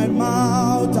 My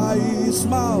mouth are his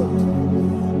mouth.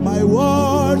 My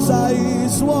words are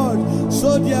his word.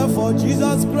 So therefore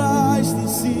Jesus Christ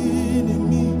is seen in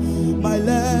me. My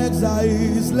legs are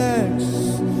his legs.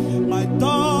 My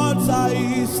thoughts are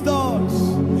his thoughts.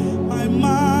 My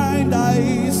mind are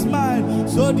his mind.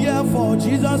 So therefore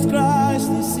Jesus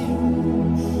Christ is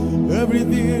seen.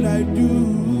 Everything I do,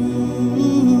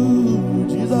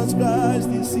 Jesus Christ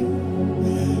is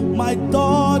seen. My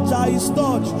thoughts are his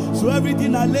thoughts. So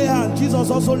everything I lay hands, Jesus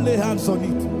also lay hands on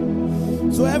it.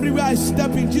 So everywhere I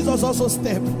step in, Jesus also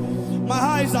step. My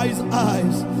eyes are his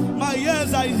eyes. My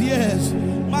ears are his ears.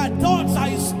 My thoughts are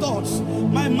his thoughts.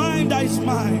 My mind are his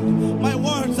mind. My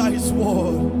words are his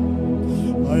word.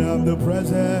 I am the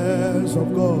presence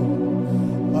of God.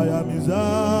 I am his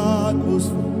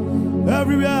atmosphere.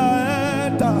 Everywhere I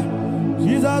enter,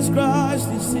 Jesus Christ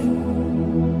is seen.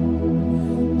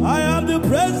 I am the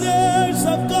presence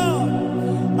of God.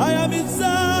 I am his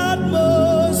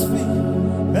atmosphere.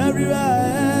 Everywhere I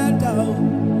enter,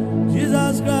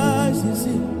 Jesus Christ is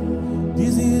here.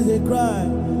 This is a cry.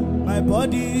 My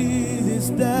body is his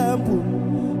temple.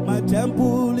 My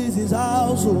temple is his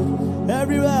household.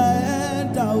 Everywhere I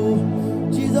enter,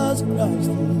 Jesus Christ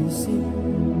is here.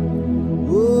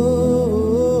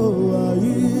 Oh, I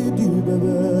do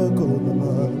baby, come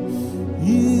on.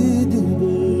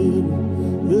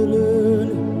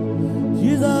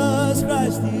 Jesus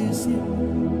Christ is here.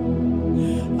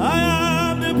 I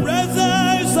am the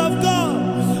presence of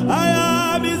God. I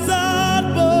am his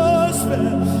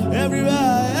atmosphere. Everywhere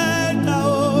I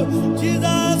enter,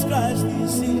 Jesus Christ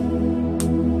is here.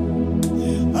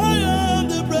 I am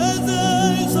the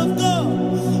presence of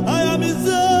God. I am his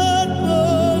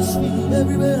atmosphere.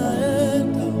 Everywhere I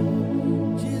enter,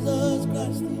 Jesus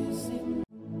Christ is here.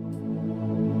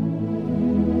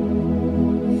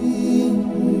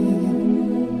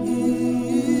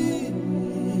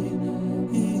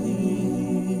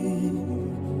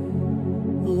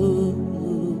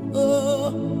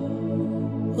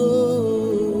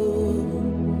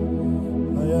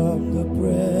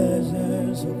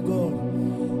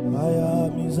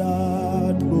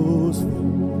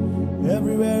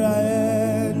 Everywhere I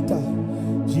enter,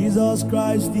 Jesus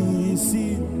Christ is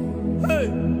seen. Hey!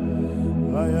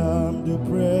 I am the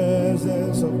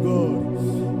presence of God.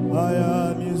 I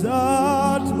am his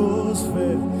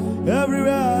atmosphere.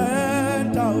 Everywhere I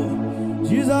enter,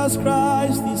 Jesus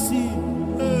Christ is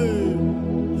seen. Hey!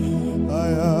 I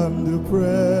am the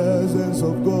presence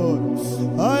of God.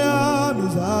 I am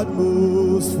his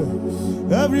atmosphere.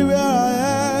 Everywhere I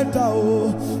enter,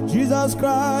 Jesus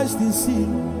Christ is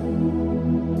seen.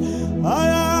 I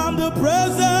am the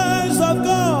presence of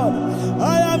God.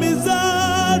 I am his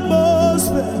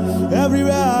atmosphere.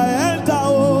 Everywhere I enter,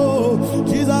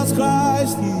 Jesus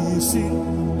Christ is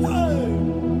seen. Hey.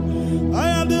 I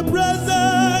am the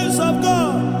presence of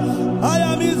God. I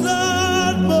am His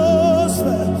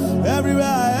atmosphere. Everywhere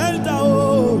I enter,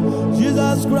 oh,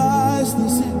 Jesus Christ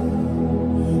is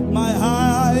seen. My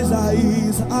eyes are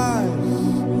His eyes.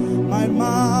 My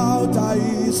mouth are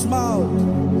His mouth.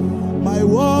 My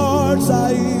words are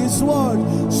His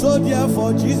word. So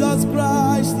therefore, Jesus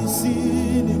Christ is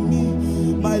seen in me.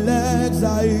 My legs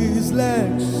are His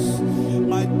legs.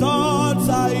 My thoughts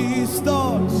are His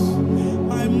thoughts.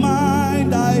 My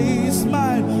mind are His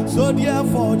mind. So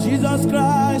therefore, Jesus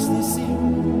Christ is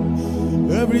seen.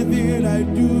 Everything I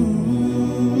do,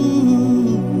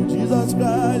 Jesus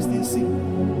Christ is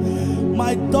seen.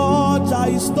 My thoughts are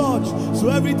His thoughts. So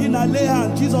everything I lay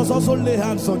hands, Jesus also lay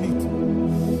hands on it.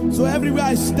 So everywhere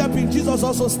I step in, Jesus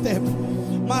also step.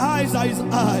 My eyes are His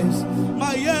eyes.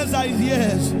 My ears are His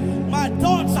ears. My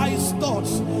thoughts are His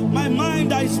thoughts. My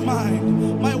mind are His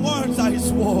mind. My words are His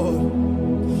word.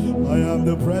 I am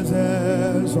the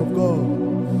presence of God.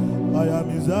 I am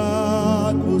His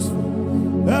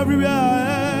atmosphere. Everywhere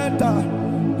I enter,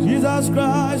 Jesus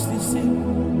Christ is seen.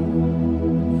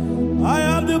 I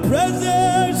am the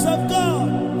presence of God.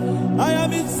 I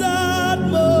am His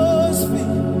atmosphere.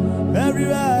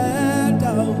 Everywhere I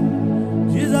enter,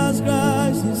 Jesus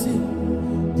Christ is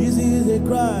seen. This is a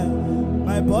cry.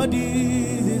 My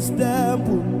body is His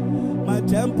temple. My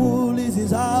temple is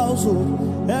His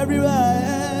household. Everywhere I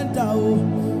enter,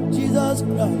 Jesus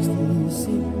Christ is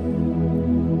seen.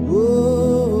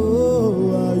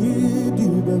 Oh, I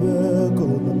do baby,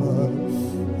 come on.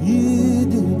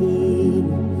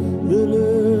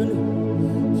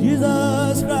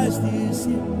 Jesus Christ is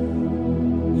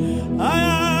seen. I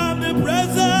am the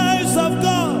presence of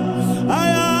God. I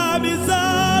am His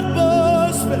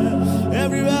atmosphere.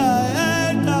 Everywhere I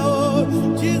enter,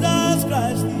 Jesus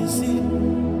Christ is seen.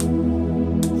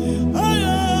 I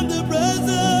am the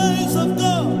presence of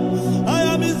God. I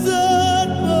am His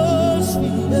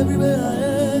atmosphere. Everywhere I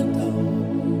enter,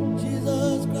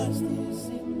 Jesus Christ is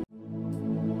seen.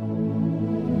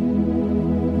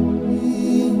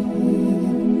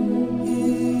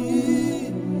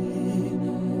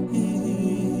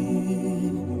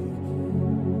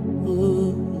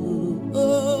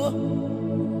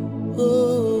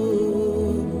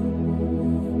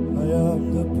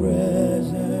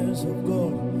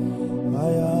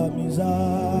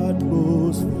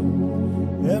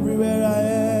 Everywhere I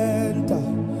enter,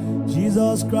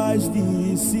 Jesus Christ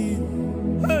is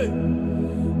seen. Hey!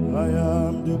 I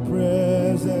am the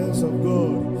presence of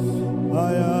God.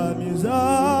 I am His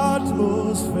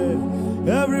atmosphere.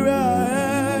 Everywhere I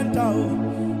enter,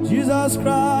 Jesus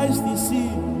Christ is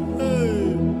seen.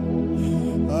 Hey!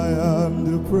 I am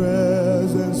the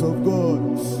presence of God.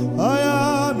 I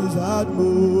am His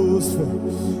atmosphere.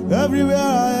 Everywhere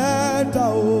I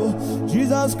enter,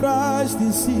 Jesus Christ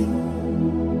is seen.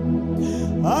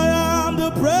 I am the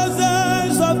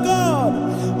presence of God.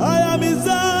 I am His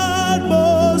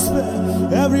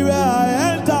atmosphere. Everywhere I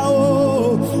enter,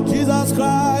 Jesus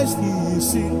Christ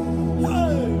is seen.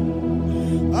 Hey.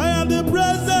 I am the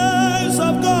presence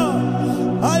of God.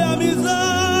 I am His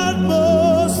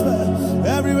atmosphere.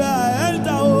 Everywhere I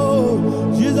enter,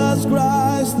 Jesus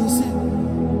Christ is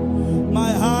seen.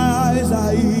 My eyes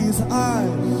are His eyes.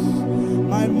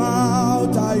 My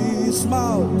mouth are His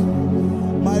mouth.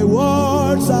 My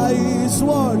words are His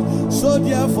word. So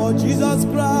therefore, Jesus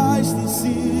Christ is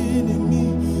seen in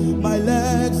me. My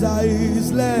legs are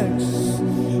His legs.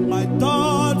 My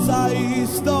thoughts are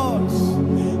His thoughts.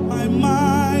 My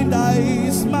mind are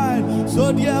His mind.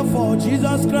 So therefore,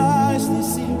 Jesus Christ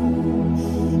is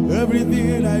seen.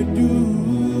 Everything I do,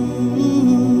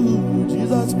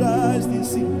 Jesus Christ is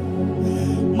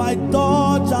seen. My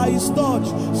thoughts are His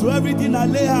thoughts. So everything I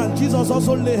lay hands, Jesus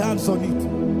also lay hands on it.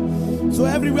 So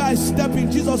everywhere I step in,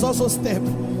 Jesus also step.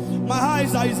 My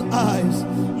eyes are His eyes.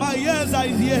 My ears are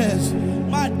His ears.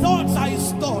 My thoughts are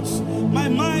His thoughts. My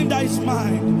mind are His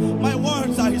mind. My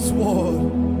words are His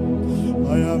word.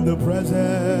 I am the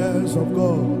presence of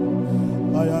God.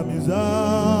 I am His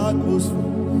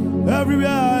atmosphere. Everywhere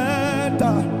I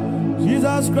enter,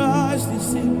 Jesus Christ is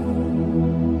seen.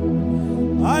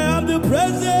 I am the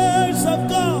presence of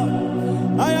God.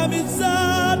 I am His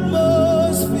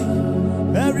atmosphere.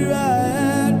 Everywhere I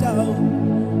enter,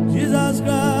 Jesus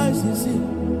Christ is seen.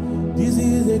 This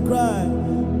is a cry.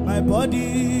 My body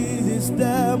is His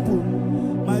temple.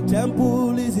 My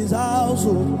temple is His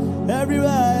household. Everywhere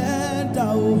I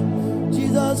enter,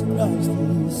 Jesus Christ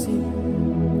is seen.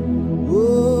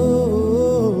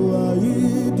 Oh, I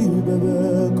do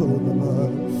baby, come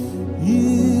on.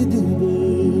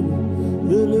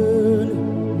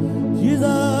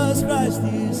 Jesus Christ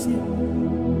is seen.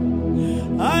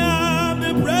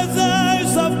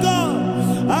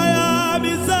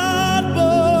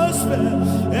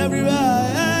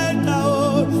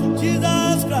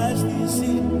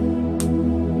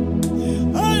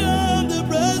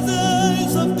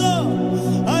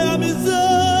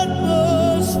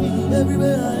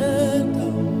 Everywhere I enter,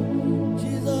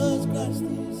 Jesus Christ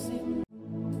is seen.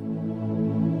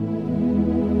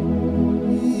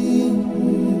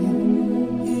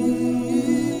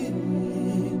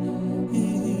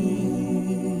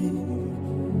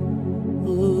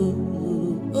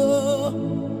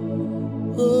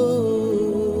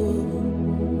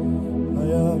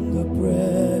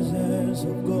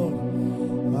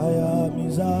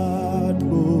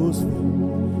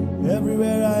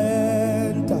 Everywhere I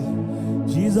enter,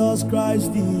 Jesus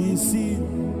Christ is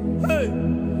seen. Hey!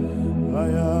 I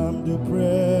am the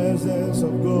presence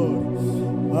of God.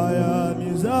 I am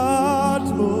His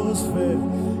atmosphere.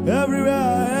 Everywhere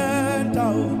I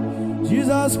enter,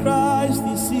 Jesus Christ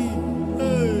is seen.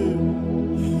 Hey!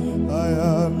 I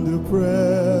am the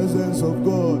presence of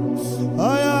God.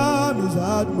 I am His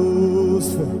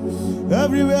atmosphere.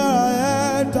 Everywhere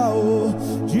I enter,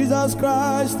 Jesus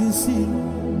Christ is seen.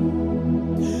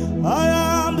 I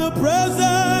am the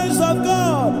presence of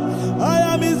God. I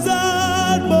am His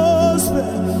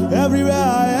atmosphere. Everywhere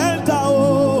I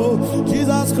enter,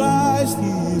 Jesus Christ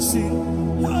is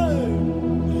seen.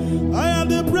 I am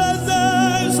the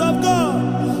presence of God.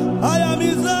 I am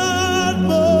His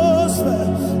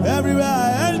atmosphere. Everywhere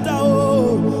I enter,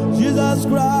 Jesus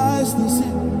Christ is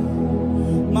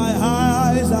seen. My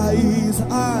eyes are His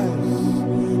eyes.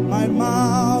 My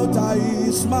mouth are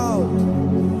His mouth.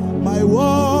 My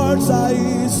words are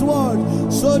His word.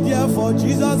 So therefore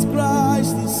Jesus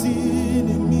Christ is seen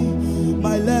in me.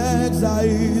 My legs are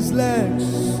His legs.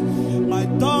 My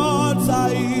thoughts are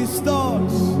His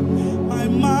thoughts. My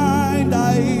mind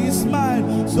are His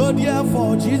mind. So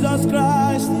therefore Jesus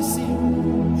Christ is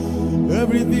seen.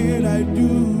 Everything I do,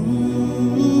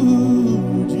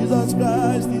 Jesus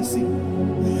Christ is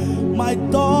seen. My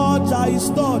thoughts are His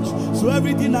thoughts. So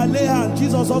everything I lay hands,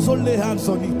 Jesus also lay hands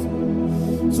on it.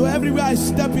 So everywhere I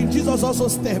step in, Jesus also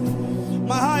step.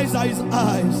 My eyes are His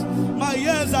eyes. My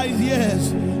ears are His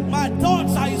ears. My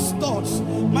thoughts are His thoughts.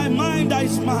 My mind are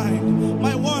His mind.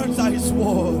 My words are His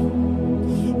word.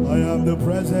 I am the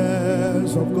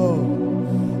presence of God.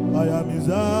 I am His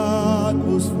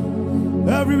atmosphere.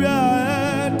 Everywhere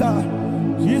I enter,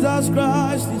 Jesus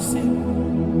Christ is seen.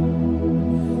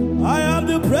 I am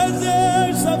the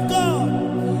presence of God.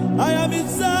 I am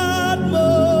His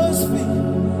atmosphere.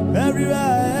 Everywhere I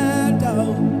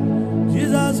enter,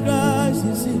 Jesus Christ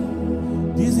is seen.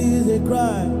 This is a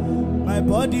cry. My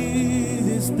body is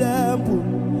His temple.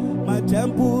 My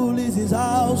temple is His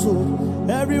household.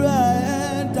 Everywhere I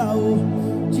enter,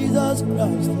 Jesus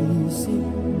Christ is seen.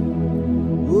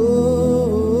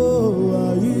 Oh,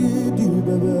 I eat the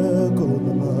baby,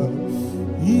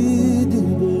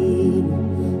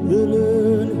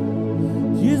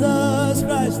 Jesus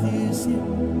Christ is seen.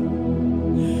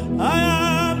 I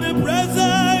am the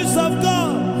presence of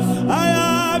God. I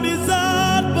am His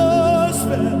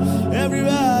atmosphere.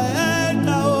 Everywhere I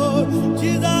enter,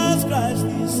 Jesus Christ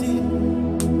is seen.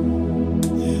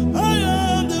 I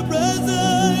am the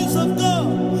presence of God.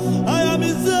 I am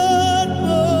His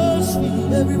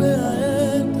atmosphere. Everywhere I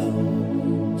enter,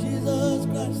 Jesus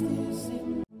Christ is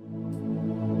seen.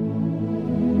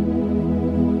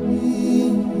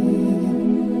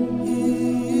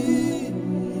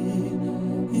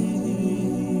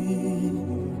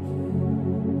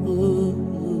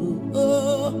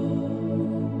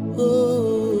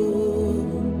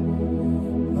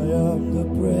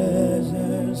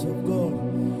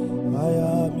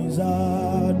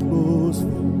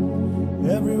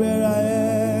 Everywhere I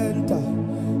enter,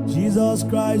 Jesus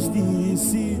Christ is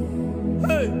seen.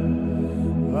 Hey!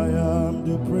 I am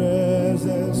the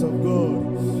presence of God.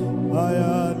 I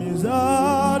am His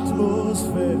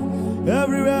atmosphere.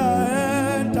 Everywhere I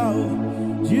enter,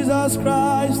 Jesus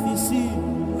Christ is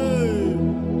seen. Hey!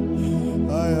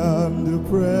 I am the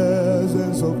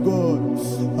presence of God.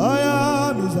 I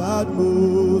am His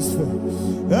atmosphere.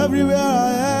 Everywhere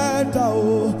I enter,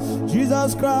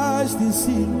 Jesus Christ is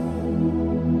seen.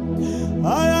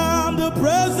 I am the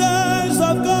presence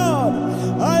of God.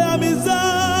 I am His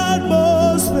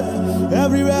atmosphere.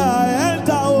 Everywhere I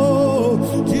enter,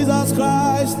 Jesus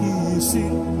Christ is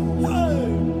seen.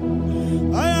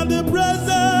 I am the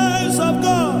presence of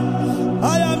God.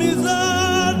 I am His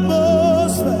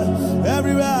atmosphere.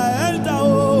 Everywhere I enter,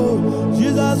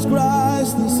 Jesus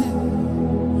Christ is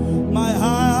seen. My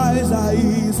eyes are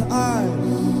His eyes.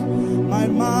 My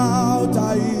mouth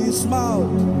are His mouth.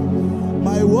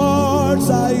 My words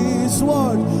are His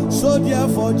word. So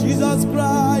therefore Jesus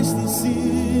Christ is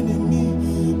seen in me.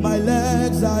 My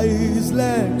legs are His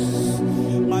legs.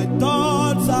 My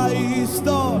thoughts are His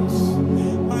thoughts.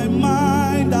 My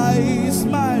mind are His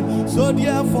mind. So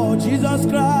therefore Jesus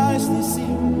Christ is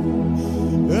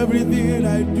seen. everything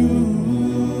I do,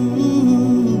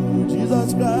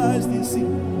 Jesus Christ is it.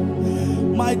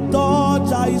 My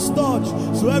thoughts are his thoughts.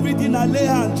 So everything I lay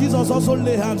hands, Jesus also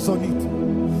lay hands on it.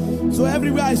 So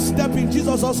everywhere I step in,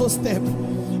 Jesus also step.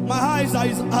 My eyes are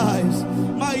his eyes.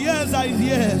 My ears are his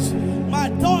ears. My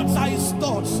thoughts are his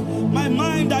thoughts. My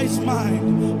mind are his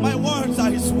mind. My words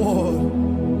are his word.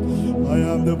 I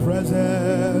am the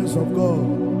presence of God.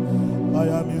 I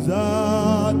am his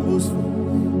atmosphere.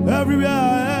 Everywhere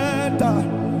I enter,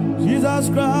 Jesus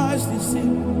Christ is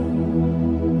seen.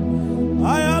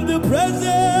 I am the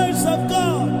presence of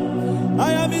God.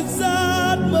 I am his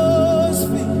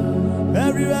atmosphere.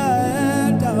 Everywhere I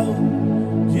enter,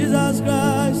 Jesus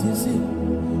Christ is seen.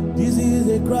 This is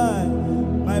a cry.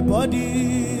 My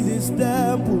body is his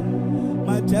temple.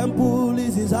 My temple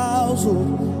is his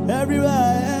household. Everywhere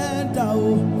I enter,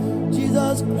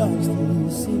 Jesus Christ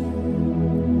is seen.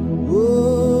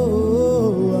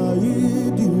 Oh, I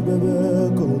do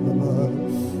baby, come on.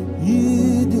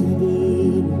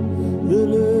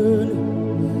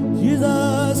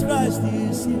 Jesus Christ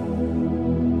is here.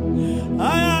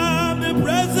 I am the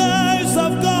presence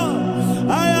of God.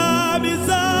 I am his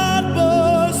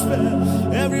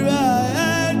atmosphere. Everywhere I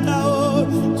enter,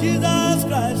 Jesus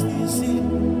Christ is here.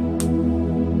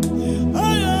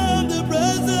 I am the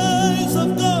presence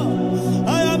of God.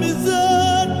 I am his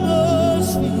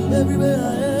atmosphere. Everywhere I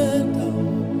enter,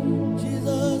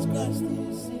 Jesus Christ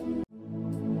is here.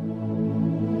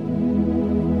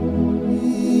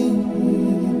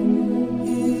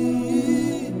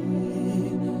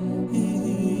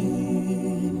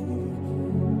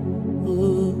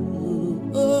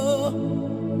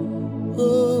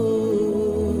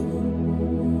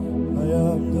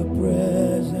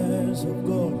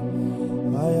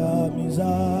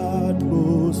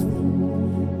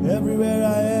 Everywhere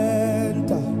I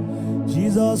enter,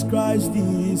 Jesus Christ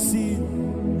is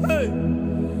seen. Hey!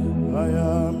 I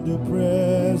am the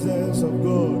presence of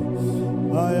God.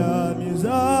 I am his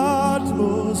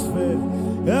atmosphere.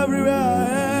 Everywhere I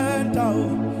enter,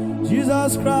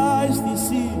 Jesus Christ is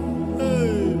seen.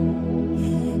 Hey!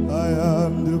 I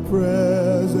am the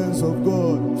presence of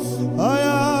God. I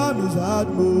am his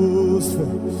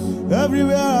atmosphere.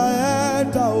 Everywhere I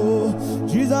enter,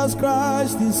 Jesus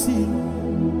Christ is seen.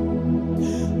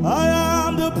 I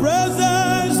am the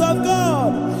presence of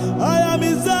God. I am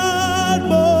his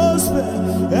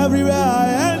atmosphere. Everywhere I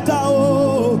enter,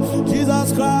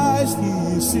 Jesus Christ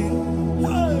is seen.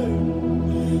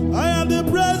 I am the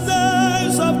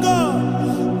presence of God.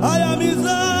 I am his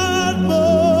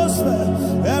atmosphere.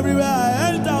 Everywhere I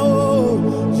enter,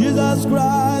 Jesus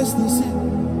Christ is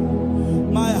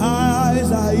seen. My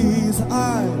eyes are his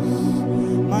eyes.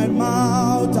 My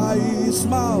mouth are his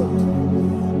mouth.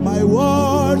 My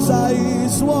words are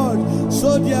his word.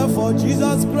 So therefore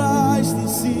Jesus Christ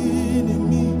is seen in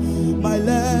me. My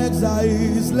legs are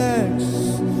his legs.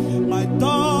 My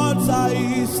thoughts are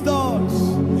his thoughts.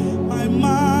 My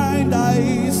mind are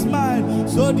his mind.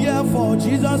 So therefore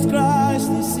Jesus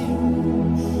Christ is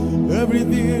seen.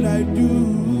 Everything I do,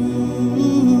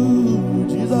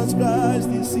 Jesus Christ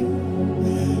is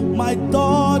seen. My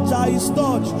thoughts are his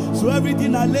thoughts. So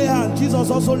everything I lay hands, Jesus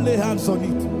also lay hands on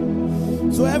it.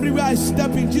 So everywhere I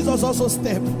step in, Jesus also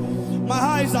step. My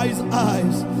eyes are his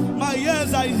eyes. My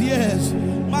ears are his ears.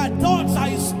 My thoughts are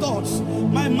his thoughts.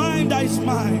 My mind are his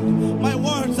mind. My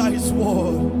words are his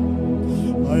word.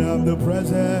 I am the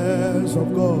presence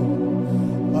of God.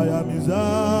 I am his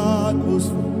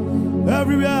atmosphere.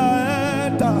 Everywhere I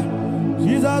enter,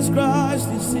 Jesus Christ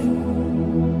is seen.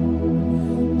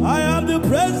 I am the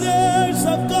presence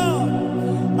of God.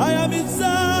 I am his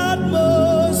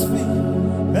atmosphere.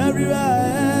 Everywhere I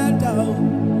enter,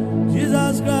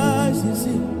 Jesus Christ is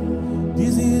seen.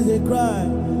 This is a cry.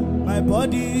 My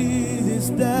body is his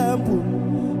temple.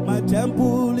 My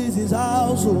temple is his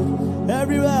household.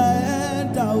 Everywhere I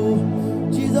enter,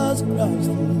 Jesus Christ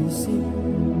is seen.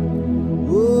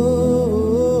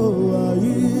 Oh, I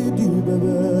do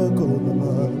baby, come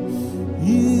on.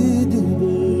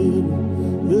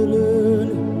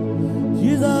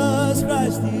 Jesus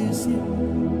Christ is seen.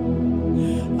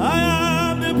 I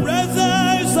am the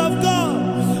presence of God.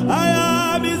 I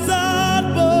am his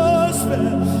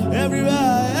atmosphere. Everywhere I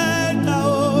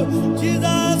enter,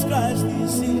 Jesus Christ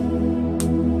is seen.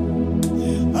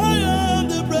 I am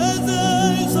the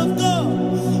presence of God.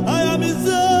 I am his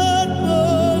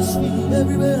atmosphere.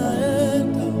 Everywhere I